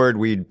record,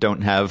 we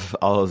don't have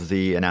all of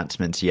the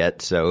announcements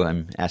yet, so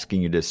I'm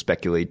asking you to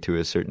speculate to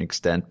a certain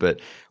extent,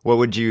 but what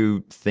would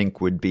you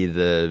think would be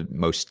the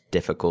most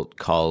difficult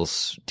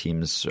calls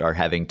teams are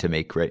having to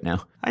make right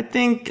now? I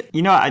think,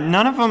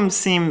 none of them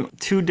seem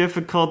too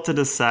difficult to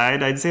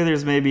decide. I'd say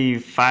there's maybe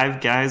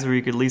 5 guys where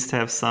you could at least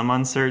have some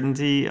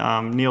uncertainty.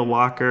 Neil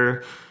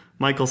Walker,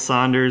 Michael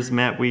Saunders,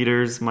 Matt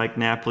Wieters, Mike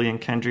Napoli, and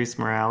Kendrys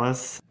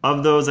Morales.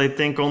 Of those, I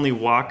think only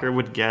Walker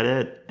would get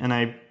it, and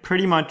I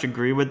pretty much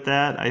agree with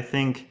that. I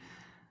think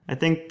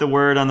the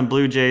word on the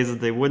Blue Jays is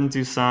they wouldn't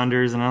do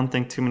Saunders, and I don't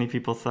think too many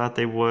people thought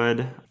they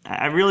would.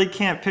 I really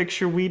can't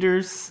picture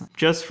Wieters,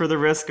 just for the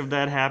risk of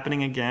that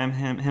happening again,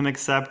 him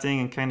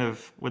accepting, and kind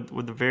of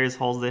with the various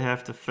holes they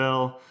have to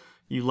fill,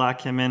 you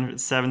lock him in at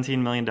 $17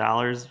 million.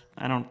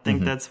 I don't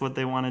think that's what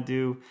they want to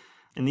do.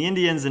 And the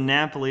Indians and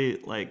Napoli,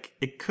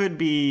 it could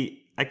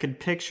be, I could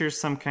picture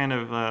some kind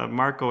of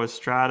Marco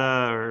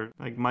Estrada or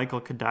Michael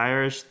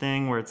Kadire-ish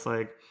thing where it's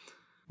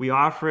we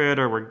offer it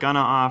or we're going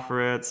to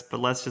offer it, but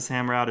let's just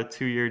hammer out a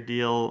 2-year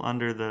deal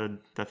under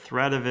the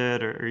threat of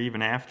it, or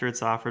even after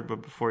it's offered,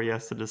 but before he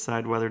has to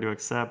decide whether to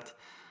accept.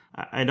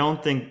 I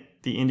don't think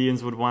the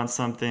Indians would want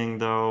something,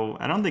 though.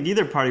 I don't think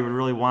either party would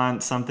really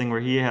want something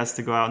where he has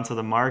to go out into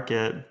the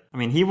market. I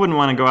mean, he wouldn't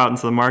want to go out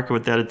into the market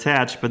with that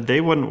attached, but they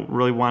wouldn't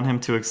really want him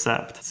to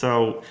accept.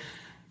 So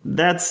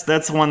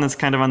that's one that's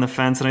kind of on the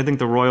fence, and I think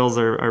the Royals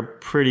are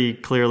pretty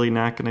clearly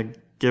not going to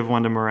give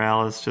one to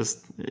Morales.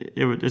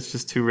 It's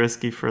just too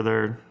risky for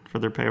their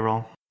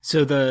payroll.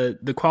 So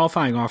the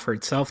qualifying offer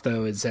itself,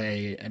 though, is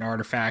an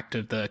artifact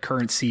of the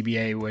current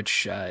CBA,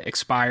 which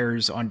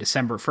expires on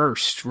December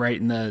 1st, right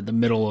in the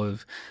middle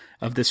of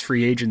this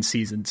free agent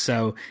season.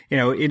 So,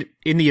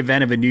 in the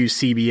event of a new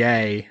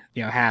CBA,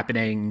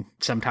 happening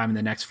sometime in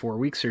the next 4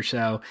 weeks or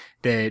so,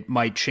 that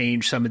might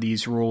change some of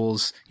these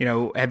rules.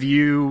 Have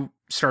you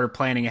started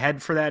planning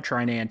ahead for that,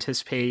 trying to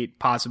anticipate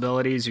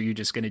possibilities, or are you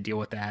just going to deal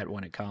with that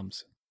when it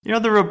comes?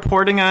 The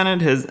reporting on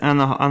it on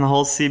the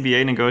whole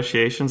CBA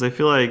negotiations, I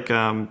feel like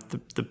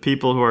the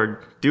people who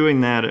are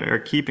doing that are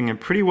keeping it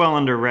pretty well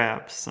under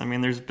wraps. I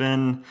mean, there's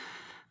been,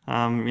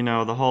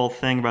 the whole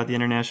thing about the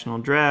international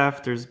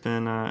draft. There's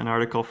been an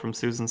article from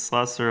Susan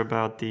Slusser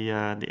about the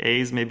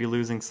A's maybe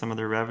losing some of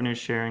their revenue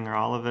sharing or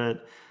all of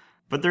it.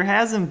 But there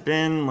hasn't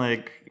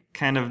been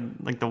kind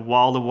of the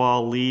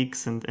wall-to-wall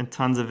leaks and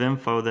tons of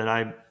info that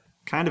I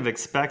kind of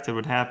expected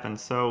would happen.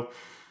 So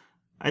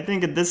I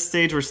think at this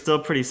stage we're still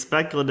pretty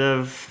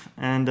speculative,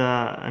 and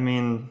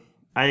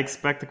I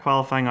expect the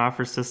qualifying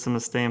offer system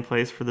to stay in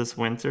place for this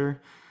winter.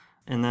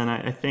 And then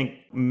I think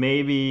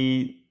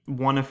maybe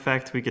one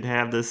effect we could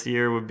have this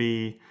year would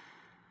be,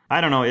 I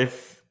don't know,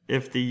 if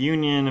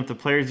the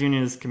players'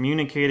 union is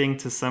communicating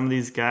to some of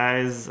these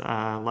guys,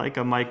 like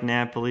a Mike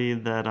Napoli,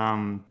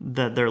 that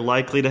they're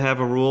likely to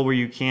have a rule where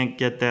you can't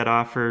get that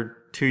offer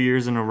 2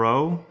 years in a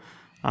row,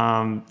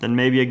 then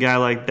maybe a guy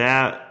like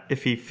that,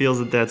 if he feels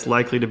that that's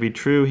likely to be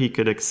true, he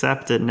could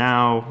accept it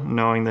now,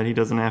 knowing that he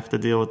doesn't have to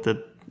deal with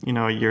it,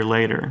 a year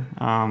later.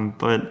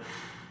 But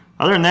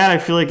other than that, I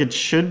feel like it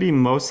should be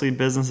mostly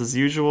business as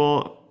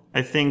usual.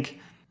 I think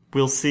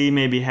we'll see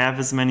maybe half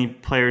as many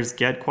players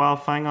get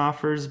qualifying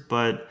offers,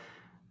 but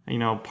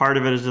part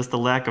of it is just the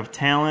lack of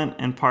talent,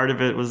 and part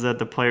of it was that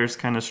the players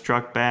kind of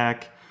struck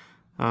back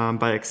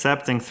by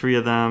accepting 3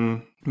 of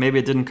them. Maybe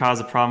it didn't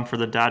cause a problem for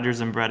the Dodgers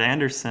and Brett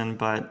Anderson,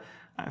 but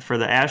for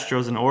the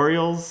Astros and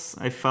Orioles,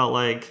 I felt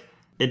like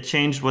it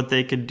changed what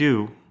they could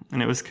do.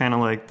 And it was kind of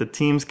like the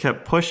teams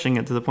kept pushing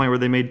it to the point where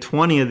they made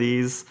 20 of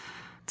these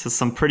to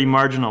some pretty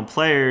marginal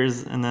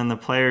players. And then the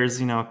players,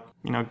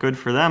 good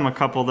for them. A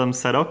couple of them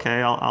said,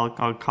 okay,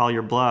 I'll call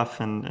your bluff.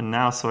 And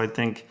now, so I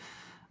think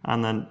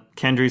on the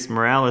Kendrys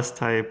Morales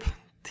type,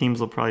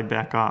 teams will probably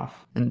back off.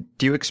 And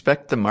do you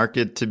expect the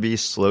market to be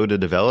slow to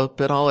develop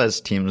at all as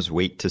teams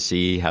wait to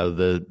see how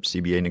the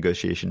CBA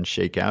negotiations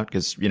shake out?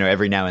 Because,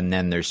 every now and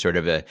then there's sort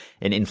of an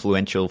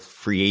influential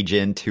free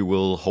agent who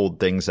will hold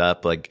things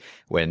up, like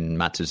when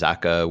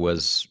Matsuzaka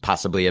was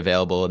possibly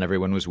available and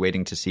everyone was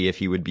waiting to see if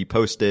he would be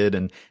posted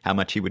and how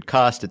much he would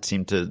cost. It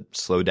seemed to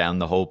slow down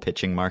the whole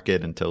pitching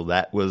market until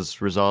that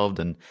was resolved.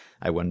 And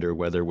I wonder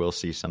whether we'll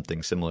see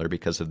something similar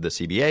because of the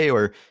CBA,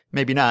 or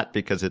maybe not,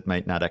 because it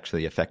might not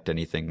actually affect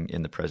anything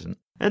in the present.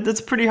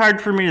 It's pretty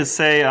hard for me to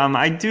say.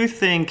 I do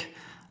think,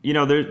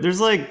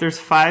 there's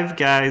 5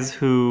 guys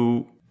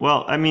who,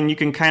 you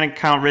can kind of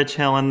count Rich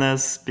Hill in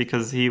this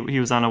because he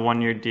was on a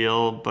 1-year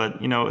deal,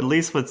 but, at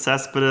least with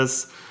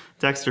Cespedes,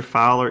 Dexter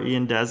Fowler,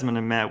 Ian Desmond,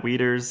 and Matt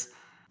Wieters,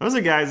 those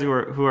are guys who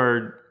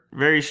are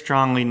very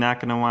strongly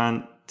not going to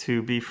want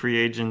to be free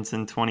agents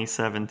in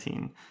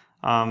 2017.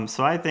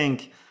 So I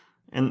think,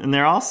 and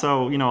they're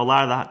also, a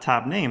lot of the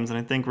top names, and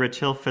I think Rich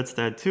Hill fits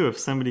that too. If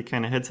somebody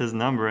kind of hits his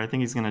number, I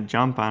think he's going to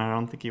jump on it. I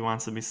don't think he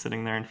wants to be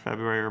sitting there in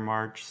February or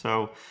March.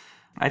 So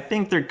I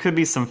think there could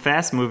be some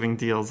fast-moving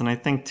deals, and I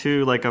think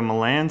too, like a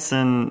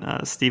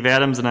Melanson, Steve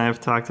Adams and I have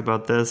talked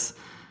about this.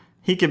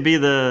 He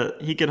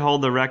could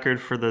hold the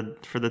record for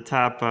the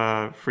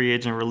top free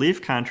agent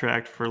relief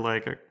contract for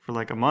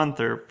like a month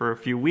or for a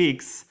few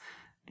weeks.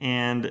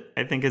 And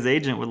I think his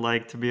agent would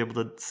like to be able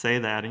to say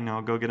that,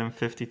 go get him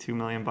 $52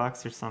 million or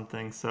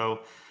something. So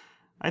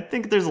I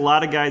think there's a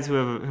lot of guys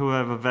who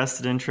have a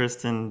vested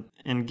interest in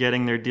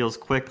getting their deals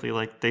quickly.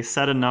 Like, they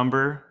set a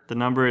number, the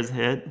number is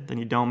hit, then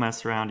you don't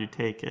mess around, you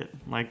take it.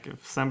 Like,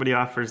 if somebody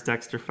offers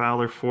Dexter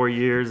Fowler 4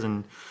 years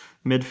and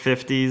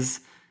mid-50s,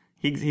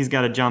 he's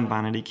got to jump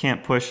on it. He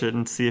can't push it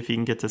and see if he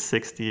can get to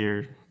 60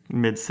 or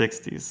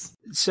mid-60s.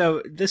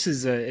 So this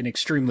is an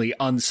extremely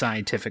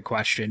unscientific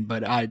question,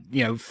 but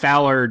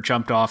Fowler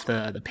jumped off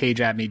the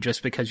page at me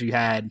just because you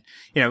had,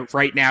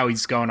 right now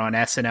he's going on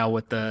SNL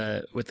with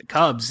the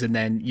Cubs, and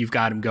then you've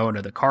got him going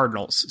to the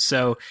Cardinals.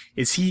 So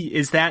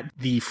is that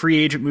the free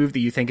agent move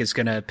that you think is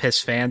going to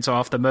piss fans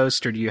off the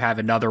most, or do you have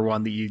another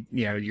one that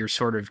you're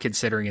sort of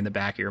considering in the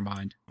back of your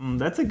mind?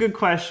 That's a good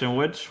question.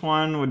 Which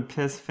one would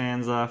piss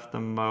fans off the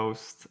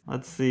most?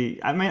 Let's see.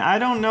 I mean, I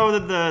don't know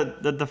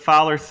that the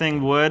Fowler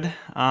thing would.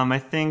 I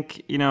think,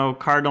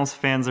 Cardinals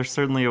fans are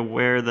certainly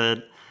aware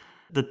that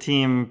the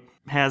team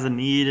has a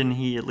need and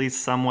he at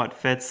least somewhat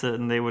fits it,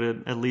 and they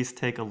would at least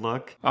take a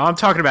look. Oh, I'm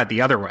talking about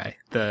the other way.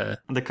 The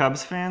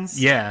Cubs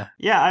fans? Yeah.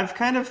 Yeah, I've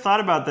kind of thought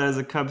about that as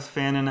a Cubs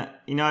fan, and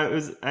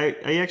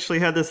I actually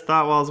had this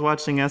thought while I was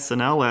watching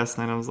SNL last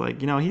night. I was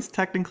like, he's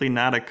technically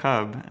not a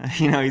Cub.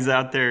 He's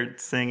out there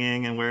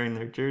singing and wearing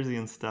their jersey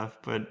and stuff,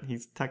 but he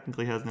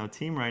technically has no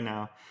team right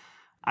now.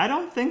 I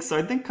don't think so.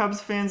 I think Cubs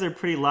fans are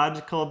pretty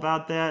logical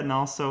about that, and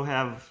also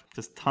have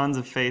just tons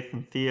of faith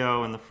in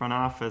Theo and the front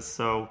office.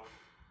 So,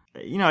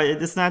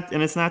 it's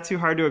not too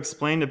hard to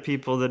explain to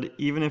people that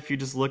even if you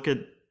just look at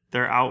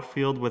their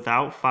outfield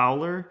without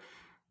Fowler,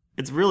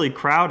 it's really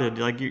crowded.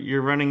 Like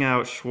you're running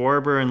out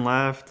Schwarber in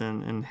left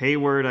and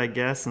Hayward, I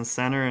guess, in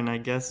center, and I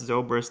guess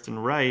Zobrist in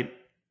right.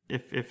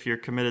 If you're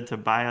committed to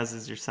Baez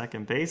as your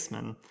second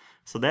baseman,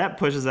 so that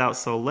pushes out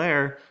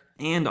Soler.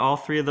 And all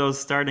three of those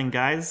starting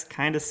guys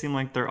kind of seem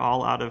like they're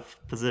all out of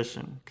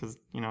position because,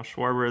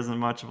 Schwarber isn't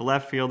much of a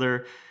left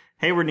fielder.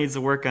 Hayward needs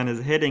to work on his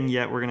hitting,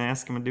 yet we're going to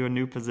ask him to do a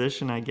new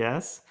position, I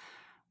guess.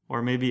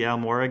 Or maybe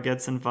Almora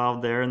gets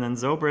involved there. And then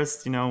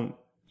Zobrist,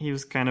 he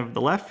was kind of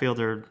the left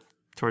fielder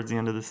towards the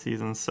end of the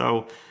season.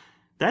 So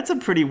that's a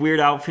pretty weird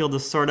outfield to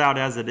sort out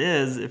as it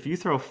is. If you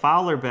throw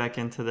Fowler back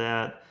into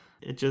that,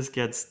 it just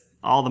gets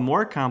all the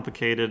more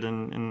complicated.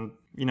 And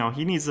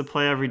he needs to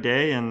play every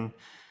day, and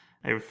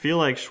I feel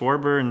like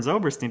Schwarber and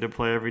Zobrist need to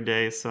play every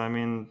day. So,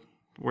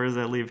 where does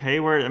that leave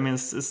Hayward?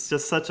 It's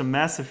just such a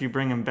mess if you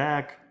bring him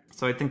back.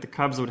 So I think the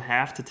Cubs would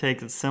have to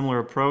take a similar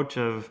approach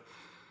of,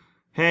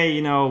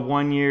 hey,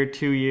 1 year,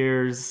 2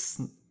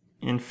 years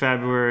in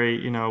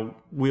February,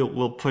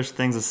 we'll push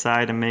things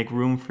aside and make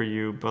room for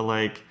you.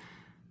 But,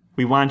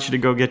 we want you to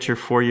go get your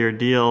 4-year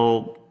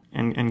deal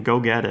and go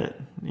get it,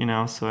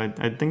 So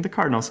I think the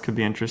Cardinals could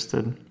be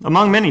interested.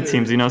 Among many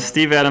teams,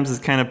 Steve Adams has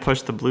kind of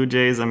pushed the Blue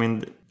Jays.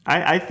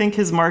 I think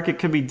his market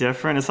could be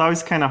different. It's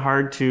always kind of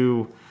hard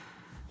to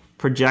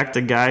project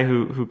a guy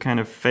who kind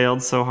of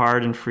failed so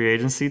hard in free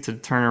agency to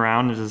turn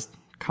around and just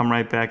come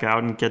right back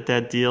out and get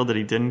that deal that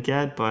he didn't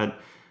get. But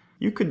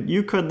you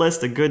could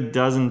list a good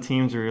dozen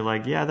teams where you're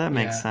like, yeah, that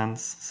makes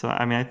sense. So,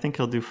 I think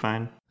he'll do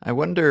fine. I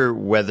wonder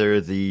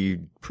whether the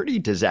pretty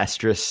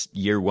disastrous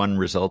year one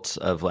results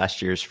of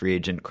last year's free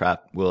agent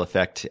crop will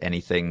affect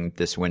anything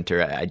this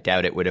winter. I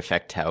doubt it would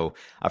affect how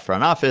a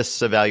front office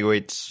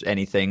evaluates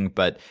anything,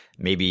 but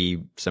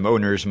maybe some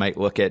owners might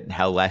look at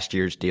how last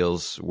year's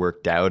deals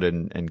worked out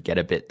and get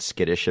a bit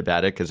skittish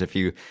about it. Because if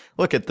you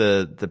look at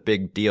the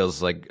big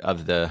deals, like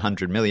of the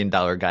 $100 million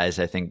guys,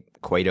 I think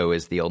Cueto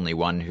is the only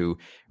one who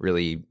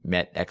really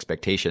met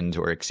expectations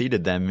or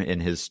exceeded them in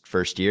his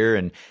first year.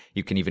 And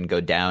you can even go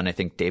down. I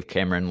think Dave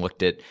Cameron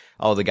looked at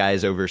all the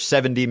guys over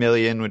 70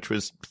 million, which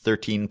was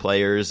 13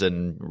 players.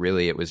 And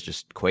really it was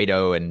just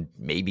Cueto and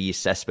maybe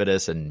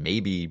Cespedes and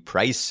maybe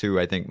Price, who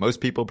I think most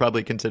people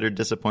probably considered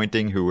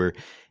disappointing, who were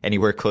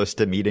anywhere close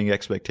to meeting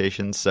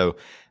expectations. So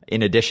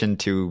in addition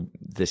to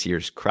this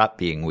year's crop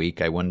being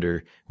weak, I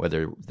wonder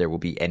whether there will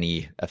be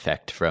any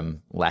effect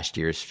from last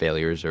year's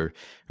failures or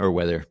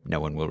whether no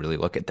one will really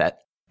look at that.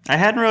 I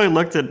hadn't really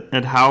looked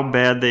at how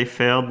bad they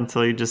failed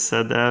until you just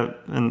said that,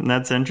 and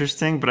that's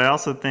interesting. But I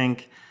also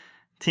think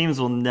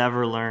teams will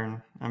never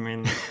learn.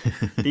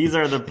 These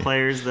are the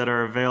players that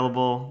are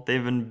available.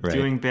 They've been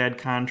doing bad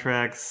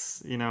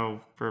contracts,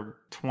 for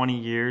 20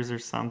 years or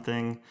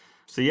something.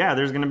 So yeah,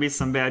 there's going to be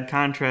some bad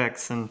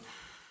contracts, and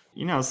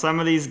some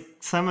of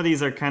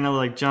these are kind of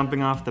like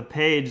jumping off the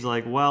page.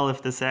 Like, well,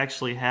 if this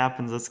actually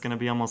happens, it's going to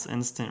be almost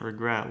instant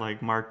regret.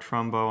 Like Mark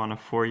Trumbo on a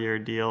 4-year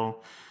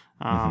deal.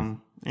 And,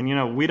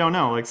 we don't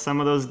know. Like some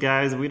of those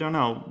guys, we don't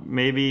know.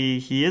 Maybe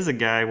he is a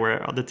guy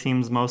where the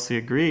teams mostly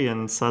agree,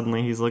 and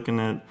suddenly he's looking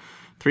at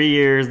 3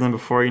 years, and then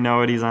before you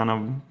know it, he's on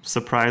a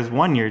surprise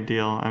 1-year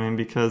deal.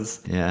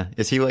 Because... Yeah.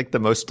 Is he like the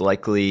most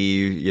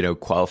likely,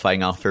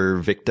 qualifying offer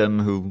victim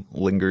who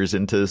lingers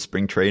into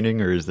spring training,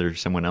 or is there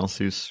someone else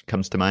who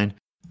comes to mind?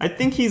 I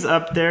think he's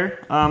up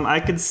there. I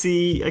could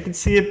see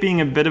it being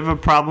a bit of a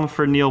problem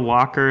for Neil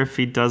Walker if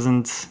he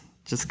doesn't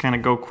just kind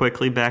of go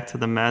quickly back to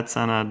the Mets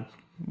on a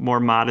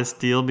more modest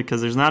deal,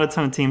 because there's not a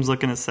ton of teams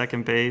looking at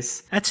second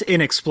base. That's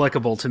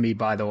inexplicable to me,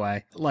 by the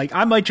way. Like,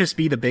 I might just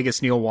be the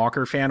biggest Neil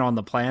Walker fan on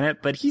the planet,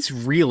 but he's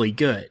really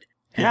good.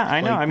 Yeah,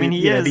 I know.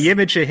 He is. The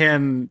image of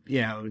him,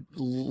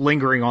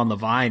 lingering on the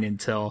vine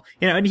until,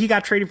 and he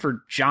got traded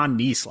for John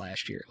Neese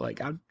last year. Like,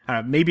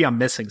 maybe I'm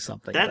missing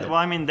something.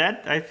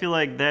 I feel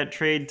like that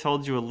trade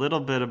told you a little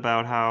bit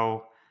about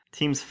how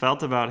teams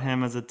felt about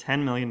him as a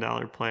 $10 million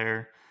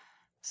player.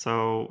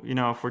 So,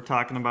 if we're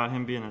talking about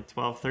him being a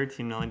 $12,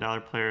 $13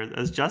 million player,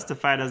 as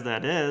justified as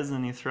that is,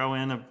 and you throw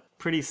in a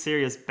pretty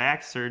serious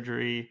back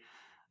surgery,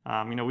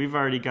 we've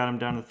already got him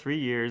down to 3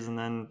 years, and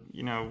then,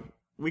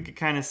 we could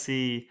kind of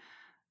see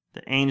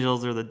the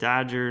Angels or the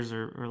Dodgers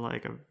or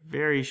like a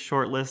very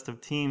short list of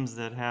teams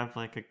that have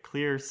like a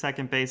clear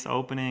second base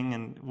opening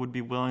and would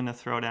be willing to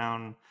throw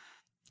down,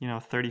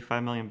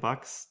 $35 million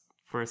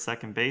for a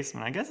second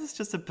baseman. I guess it's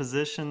just a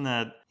position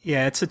that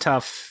it's a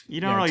tough.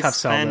 You don't really tough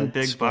spend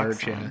big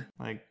bucks splurge, on,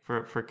 like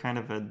for kind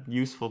of a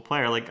useful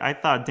player. Like I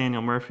thought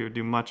Daniel Murphy would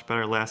do much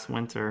better last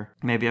winter.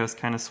 Maybe I was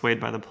kind of swayed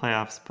by the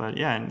playoffs, but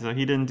yeah, and so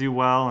he didn't do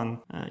well, and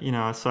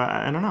so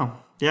I don't know.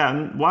 Yeah,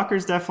 and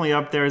Walker's definitely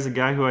up there as a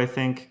guy who I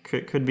think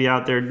could be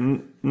out there.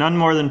 None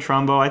more than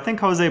Trumbo. I think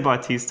Jose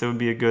Bautista would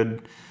be a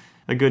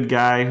good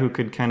guy who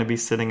could kind of be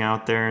sitting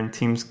out there, and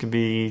teams could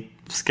be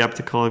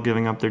skeptical of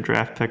giving up their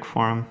draft pick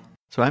for him.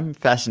 So I'm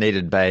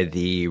fascinated by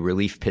the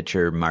relief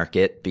pitcher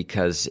market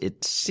because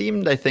it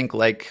seemed, I think,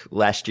 like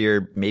last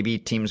year, maybe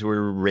teams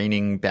were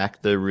reining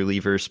back the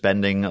reliever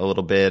spending a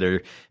little bit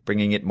or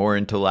bringing it more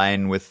into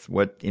line with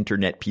what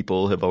internet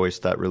people have always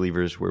thought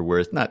relievers were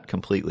worth. Not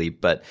completely,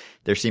 but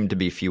there seemed to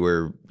be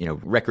fewer,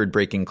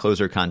 record-breaking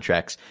closer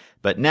contracts.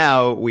 But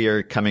now we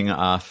are coming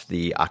off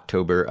the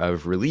October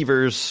of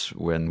relievers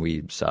when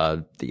we saw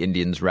the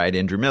Indians ride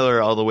Andrew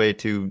Miller all the way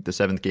to the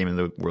 7th game of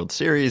the World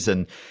Series.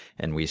 And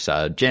we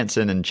saw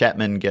Jansen and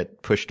Chapman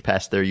get pushed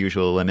past their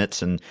usual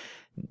limits. And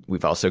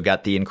we've also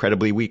got the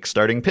incredibly weak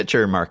starting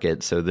pitcher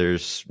market. So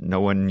there's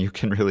no one you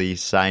can really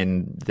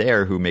sign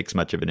there who makes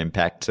much of an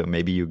impact. So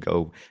maybe you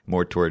go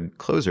more toward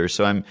closer.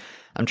 So I'm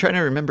trying to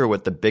remember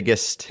what the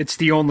biggest... It's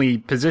the only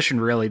position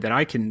really that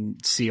I can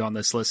see on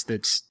this list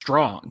that's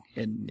strong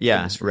in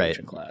this free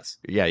agent class.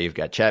 Yeah, you've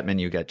got Chapman,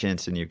 you've got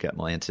Jansen, you've got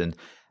Melanson.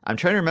 I'm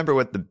trying to remember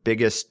what the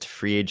biggest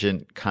free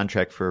agent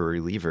contract for a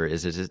reliever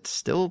is. Is it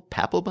still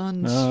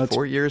Papelbon's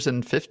 4 years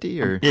and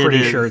 50? Or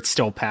pretty sure it's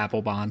still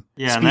Papelbon.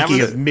 Yeah,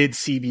 speaking of mid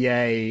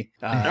CBA,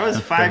 that was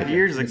 5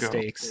 years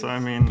mistakes. Ago. So I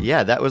mean,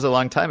 yeah, that was a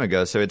long time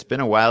ago. So it's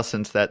been a while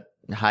since that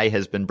high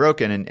has been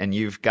broken, and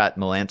you've got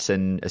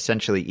Melanson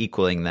essentially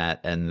equaling that,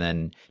 and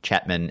then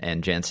Chapman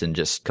and Jansen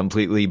just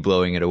completely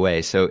blowing it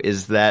away. So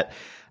is that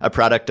a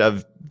product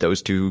of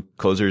those two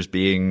closers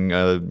being,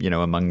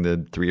 among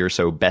the 3 or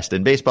so best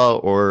in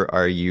baseball, or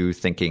are you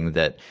thinking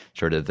that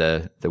sort of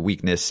the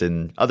weakness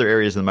in other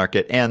areas of the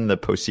market and the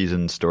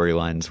postseason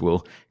storylines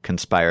will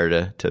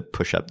conspire to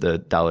push up the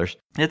dollars?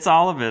 It's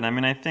all of it. I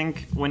mean, I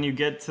think when you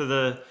get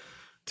to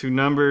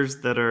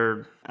numbers that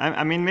are,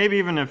 I mean, maybe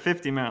even a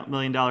 $50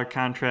 million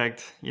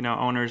contract,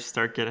 owners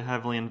start getting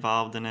heavily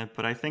involved in it.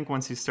 But I think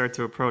once you start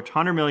to approach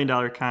 $100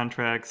 million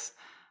contracts,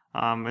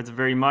 it's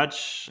very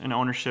much an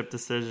ownership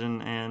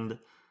decision, and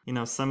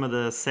some of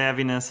the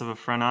savviness of a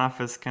front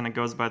office kind of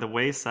goes by the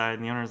wayside,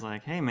 and the owner's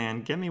like, hey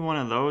man, get me one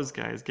of those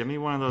guys, get me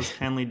one of those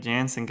Kenley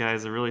Jansen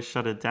guys that really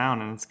shut it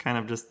down. And it's kind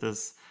of just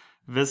this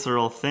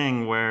visceral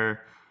thing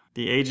where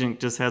the agent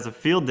just has a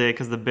field day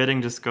because the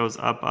bidding just goes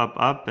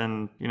up,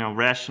 and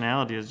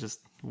rationality is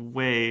just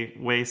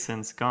way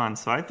since gone.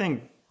 So I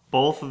think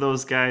both of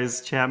those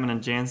guys, Chapman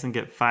and Jansen,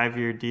 get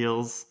 5-year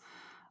deals,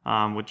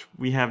 which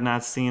we have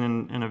not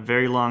seen in a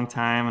very long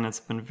time, and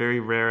it's been very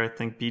rare. I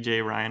think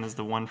BJ Ryan is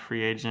the one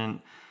free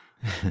agent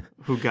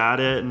who got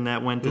it, and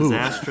that went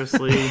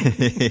disastrously.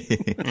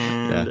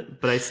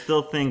 But I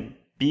still think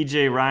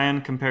BJ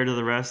Ryan compared to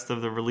the rest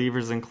of the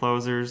relievers and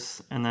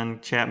closers, and then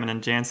Chapman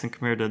and Jansen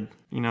compared to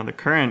the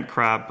current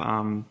crop,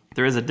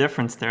 there is a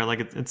difference there. Like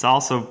it's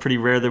also pretty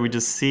rare that we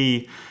just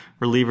see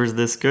relievers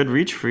this good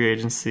reach free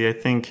agency. I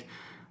think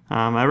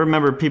I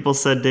remember people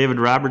said David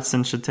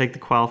Robertson should take the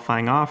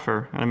qualifying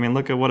offer. I mean,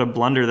 look at what a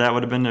blunder that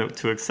would have been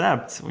to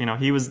accept.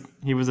 He was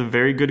a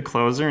very good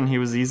closer, and he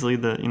was easily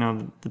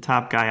the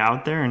top guy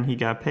out there, and he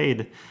got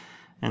paid.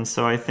 And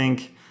so I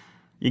think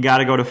you got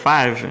to go to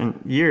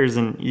 5 years,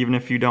 and even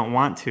if you don't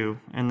want to,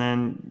 and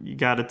then you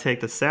got to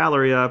take the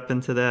salary up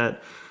into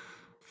that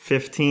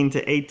 $15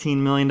 to $18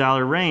 million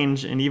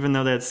range. And even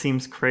though that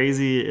seems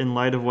crazy in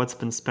light of what's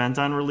been spent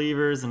on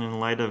relievers and in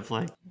light of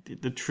like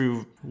the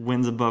true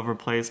wins above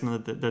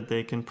replacement that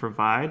they can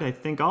provide, I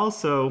think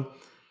also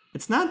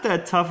it's not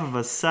that tough of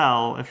a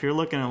sell if you're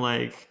looking at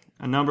like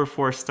a number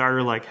 4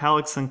 starter like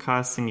Hellickson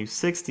costing you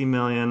 $60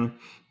 million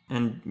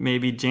and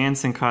maybe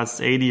Jansen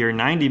costs $80 or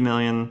 $90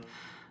 million.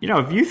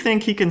 If you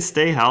think he can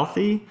stay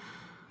healthy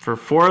for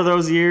 4 of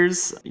those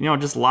years,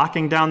 just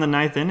locking down the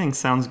 9th inning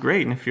sounds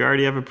great. And if you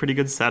already have a pretty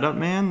good setup,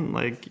 man,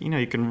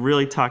 you can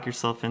really talk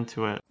yourself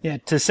into it. Yeah,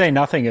 to say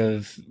nothing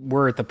of,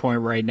 we're at the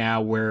point right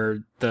now where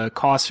the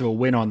cost of a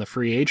win on the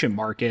free agent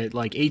market,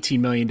 like $18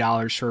 million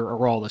for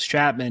Aroldis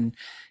Chapman,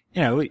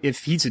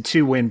 if he's a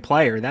 2-win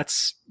player,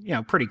 that's,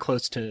 pretty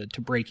close to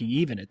breaking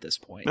even at this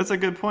point. That's a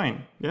good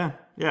point. Yeah.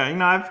 Yeah.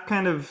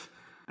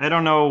 I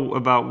don't know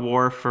about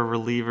WAR for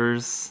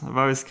relievers. I've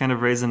always kind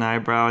of raised an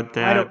eyebrow at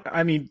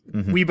that.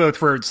 We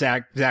both wrote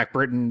Zach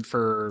Britton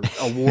for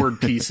award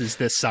pieces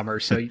this summer,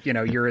 so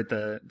you're at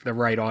the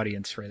right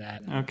audience for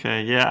that.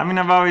 Okay, yeah.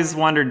 I've always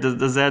wondered,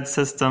 does that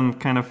system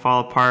kind of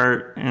fall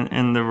apart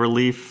in the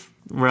relief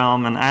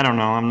realm, and I don't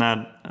know. I'm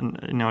not,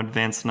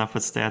 advanced enough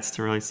with stats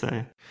to really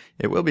say.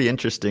 It will be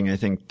interesting, I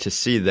think, to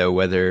see, though,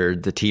 whether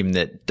the team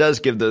that does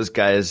give those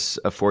guys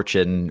a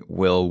fortune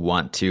will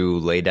want to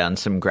lay down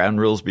some ground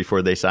rules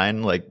before they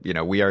sign. Like,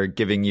 we are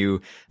giving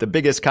you the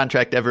biggest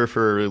contract ever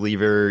for a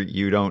reliever.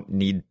 You don't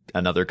need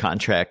another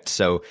contract.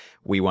 So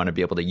we want to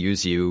be able to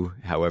use you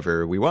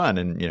however we want.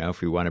 And,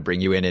 if we want to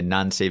bring you in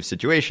non-save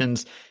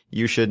situations,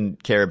 you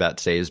shouldn't care about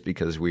saves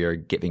because we are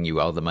giving you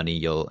all the money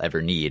you'll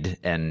ever need.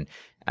 And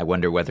I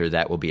wonder whether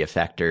that will be a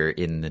factor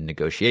in the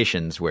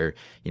negotiations where,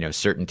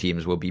 certain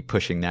teams will be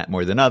pushing that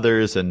more than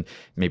others. And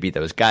maybe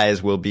those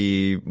guys will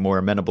be more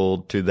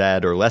amenable to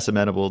that or less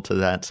amenable to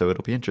that. So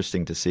it'll be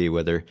interesting to see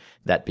whether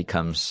that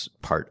becomes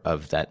part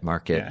of that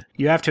market. Yeah.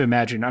 You have to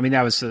imagine. I mean,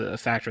 that was a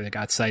factor that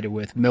got cited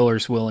with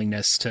Miller's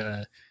willingness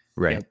to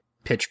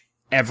pitch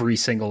every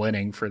single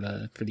inning for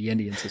the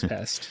Indians this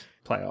past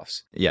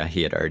playoffs. Yeah,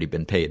 he had already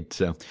been paid.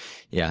 So,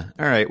 yeah.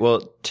 All right.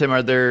 Well, Tim,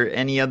 are there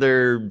any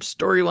other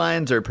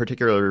storylines or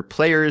particular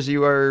players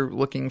you are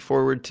looking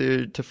forward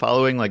to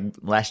following? Like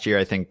last year,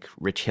 I think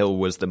Rich Hill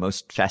was the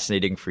most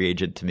fascinating free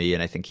agent to me,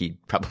 and I think he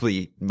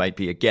probably might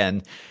be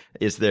again.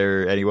 Is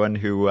there anyone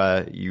who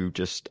you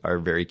just are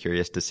very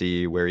curious to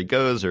see where he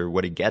goes or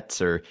what he gets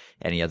or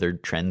any other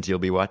trends you'll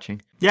be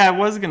watching? Yeah, I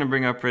was going to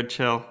bring up Rich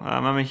Hill.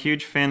 I'm a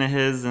huge fan of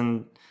his,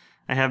 and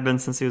I have been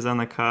since he was on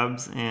the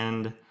Cubs,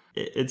 and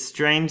it's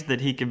strange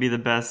that he could be the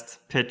best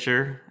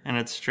pitcher, and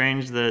it's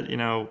strange that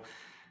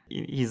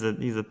he's a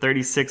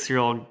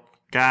 36-year-old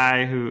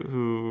guy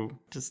who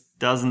just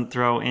doesn't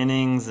throw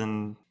innings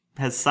and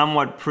has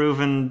somewhat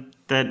proven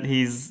that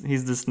he's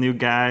this new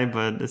guy,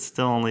 but it's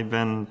still only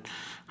been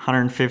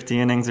 150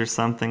 innings or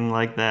something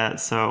like that.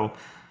 So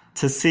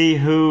to see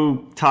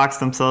who talks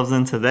themselves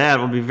into that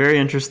will be very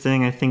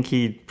interesting. I think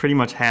he pretty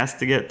much has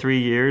to get 3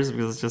 years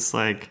because it's just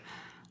like,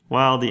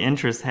 well, the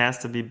interest has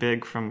to be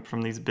big from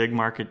these big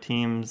market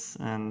teams,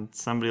 and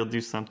somebody will do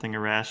something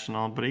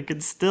irrational, but he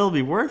could still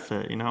be worth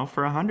it,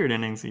 for 100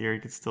 innings a year, he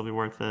could still be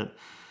worth it.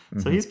 Mm-hmm.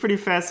 So he's pretty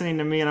fascinating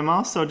to me, and I'm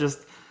also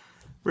just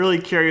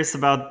really curious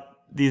about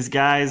these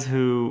guys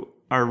who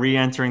are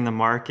re-entering the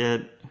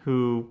market,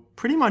 who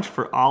pretty much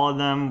for all of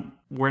them,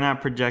 we're not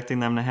projecting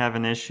them to have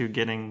an issue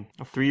getting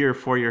a 3 or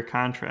 4 year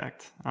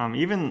contract.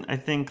 Even I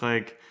think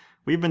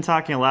we've been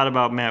talking a lot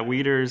about Matt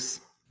Wieters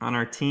on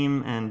our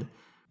team, and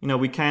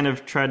we kind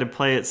of tried to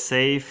play it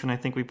safe, and I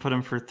think we put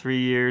him for 3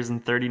 years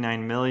and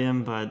 $39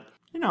 million. But,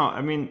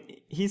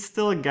 he's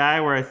still a guy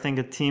where I think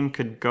a team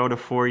could go to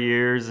 4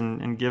 years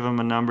and give him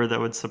a number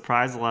that would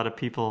surprise a lot of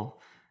people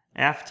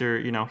after,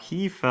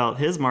 he felt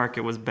his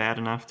market was bad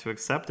enough to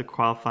accept a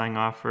qualifying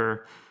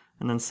offer.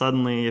 And then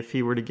suddenly, if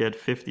he were to get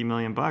 $50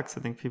 million, I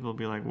think people would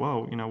be like,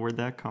 whoa, where'd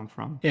that come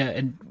from? Yeah,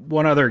 and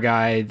one other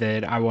guy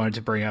that I wanted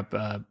to bring up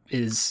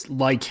is,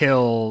 like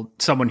Hill,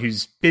 someone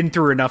who's been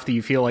through enough that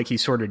you feel like he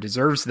sort of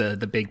deserves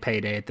the big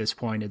payday at this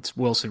point. It's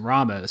Wilson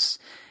Ramos.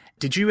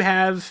 Did you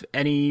have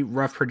any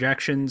rough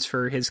projections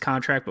for his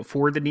contract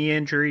before the knee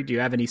injury? Do you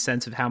have any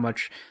sense of how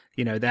much,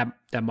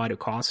 that might have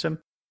cost him?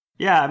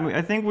 Yeah,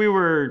 I think we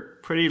were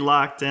pretty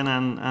locked in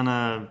on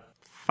a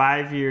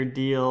 5-year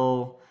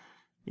deal,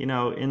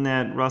 in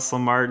that Russell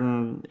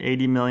Martin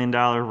 $80 million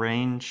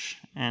range.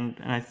 And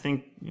I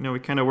think, we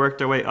kind of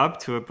worked our way up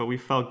to it, but we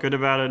felt good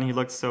about it, and he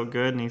looked so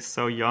good, and he's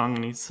so young,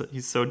 and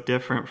he's so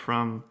different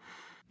from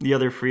the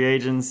other free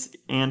agents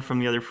and from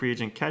the other free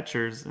agent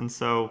catchers. And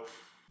so,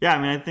 yeah,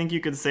 I think you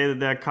could say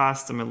that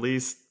cost him at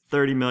least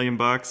 $30 million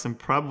and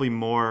probably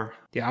more.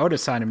 Yeah, I would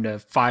have signed him to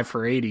 5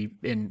 for 80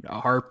 in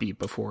a heartbeat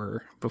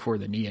before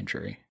the knee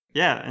injury.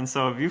 Yeah, and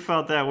so if you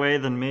felt that way,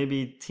 then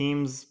maybe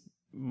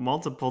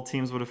multiple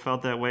teams would have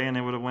felt that way, and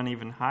they would have went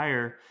even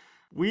higher.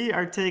 We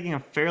are taking a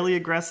fairly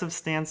aggressive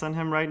stance on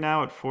him right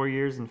now at 4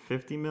 years and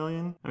 $50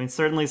 million.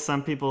 Certainly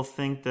some people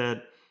think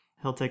that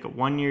he'll take a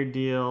 1-year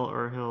deal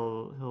or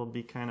he'll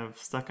be kind of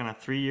stuck on a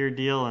 3-year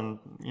deal, and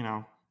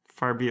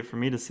far be it for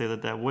me to say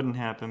that wouldn't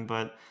happen.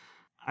 But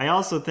I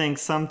also think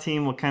some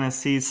team will kind of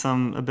see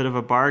a bit of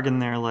a bargain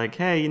there, like,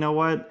 hey, you know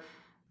what?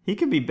 He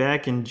could be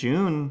back in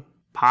June,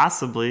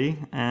 possibly.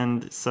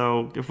 And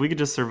so if we could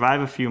just survive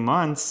a few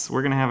months,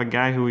 we're going to have a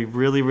guy who we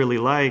really, really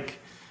like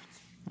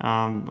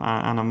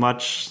on a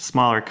much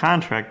smaller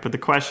contract. But the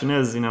question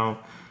is,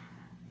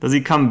 does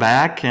he come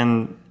back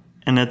and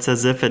it's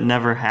as if it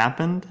never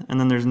happened? And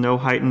then there's no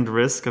heightened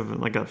risk of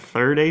like a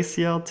third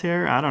ACL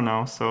tear? I don't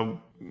know. So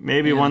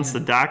maybe once the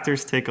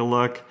doctors take a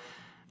look,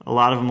 a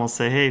lot of them will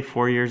say, hey,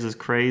 4 years is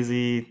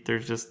crazy.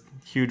 There's just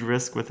huge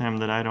risk with him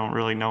that I don't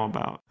really know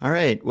about. All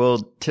right.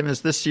 Well, Tim,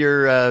 is this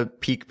your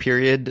peak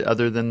period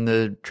other than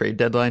the trade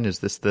deadline? Is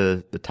this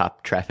the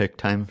top traffic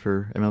time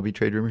for MLB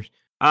Trade Rumors?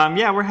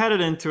 Yeah, we're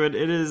headed into it.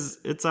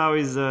 It's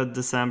always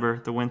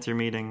December, the winter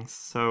meetings.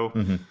 So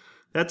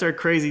that's our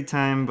crazy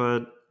time.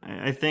 But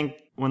I think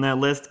when that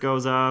list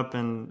goes up,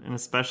 and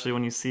especially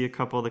when you see a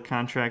couple of the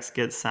contracts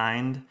get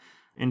signed,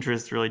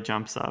 interest really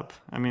jumps up.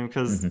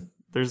 Because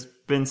there's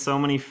been so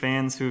many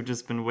fans who've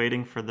just been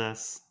waiting for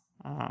this.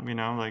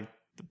 Like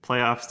the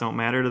playoffs don't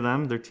matter to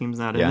them. Their team's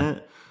not in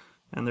it.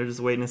 And they're just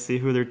waiting to see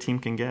who their team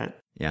can get.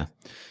 Yeah.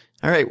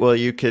 All right. Well,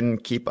 you can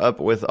keep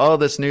up with all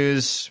this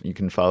news. You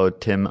can follow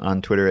Tim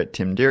on Twitter at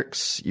Tim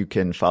Dierkes. You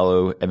can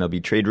follow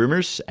MLB Trade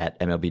Rumors at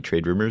MLB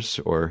Trade Rumors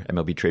or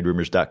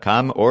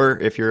MLBTradeRumors.com. Or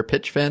if you're a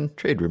pitch fan,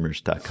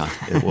 TradeRumors.com.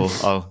 It will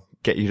all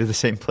get you to the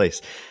same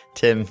place.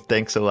 Tim,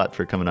 thanks a lot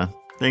for coming on.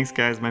 Thanks,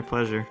 guys. My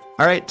pleasure.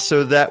 All right.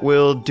 So that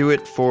will do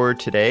it for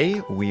today.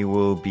 We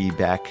will be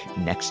back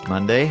next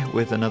Monday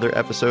with another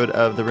episode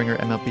of the Ringer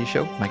MLB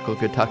Show. Michael,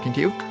 good talking to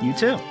you. You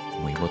too.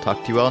 We will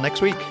talk to you all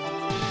next week.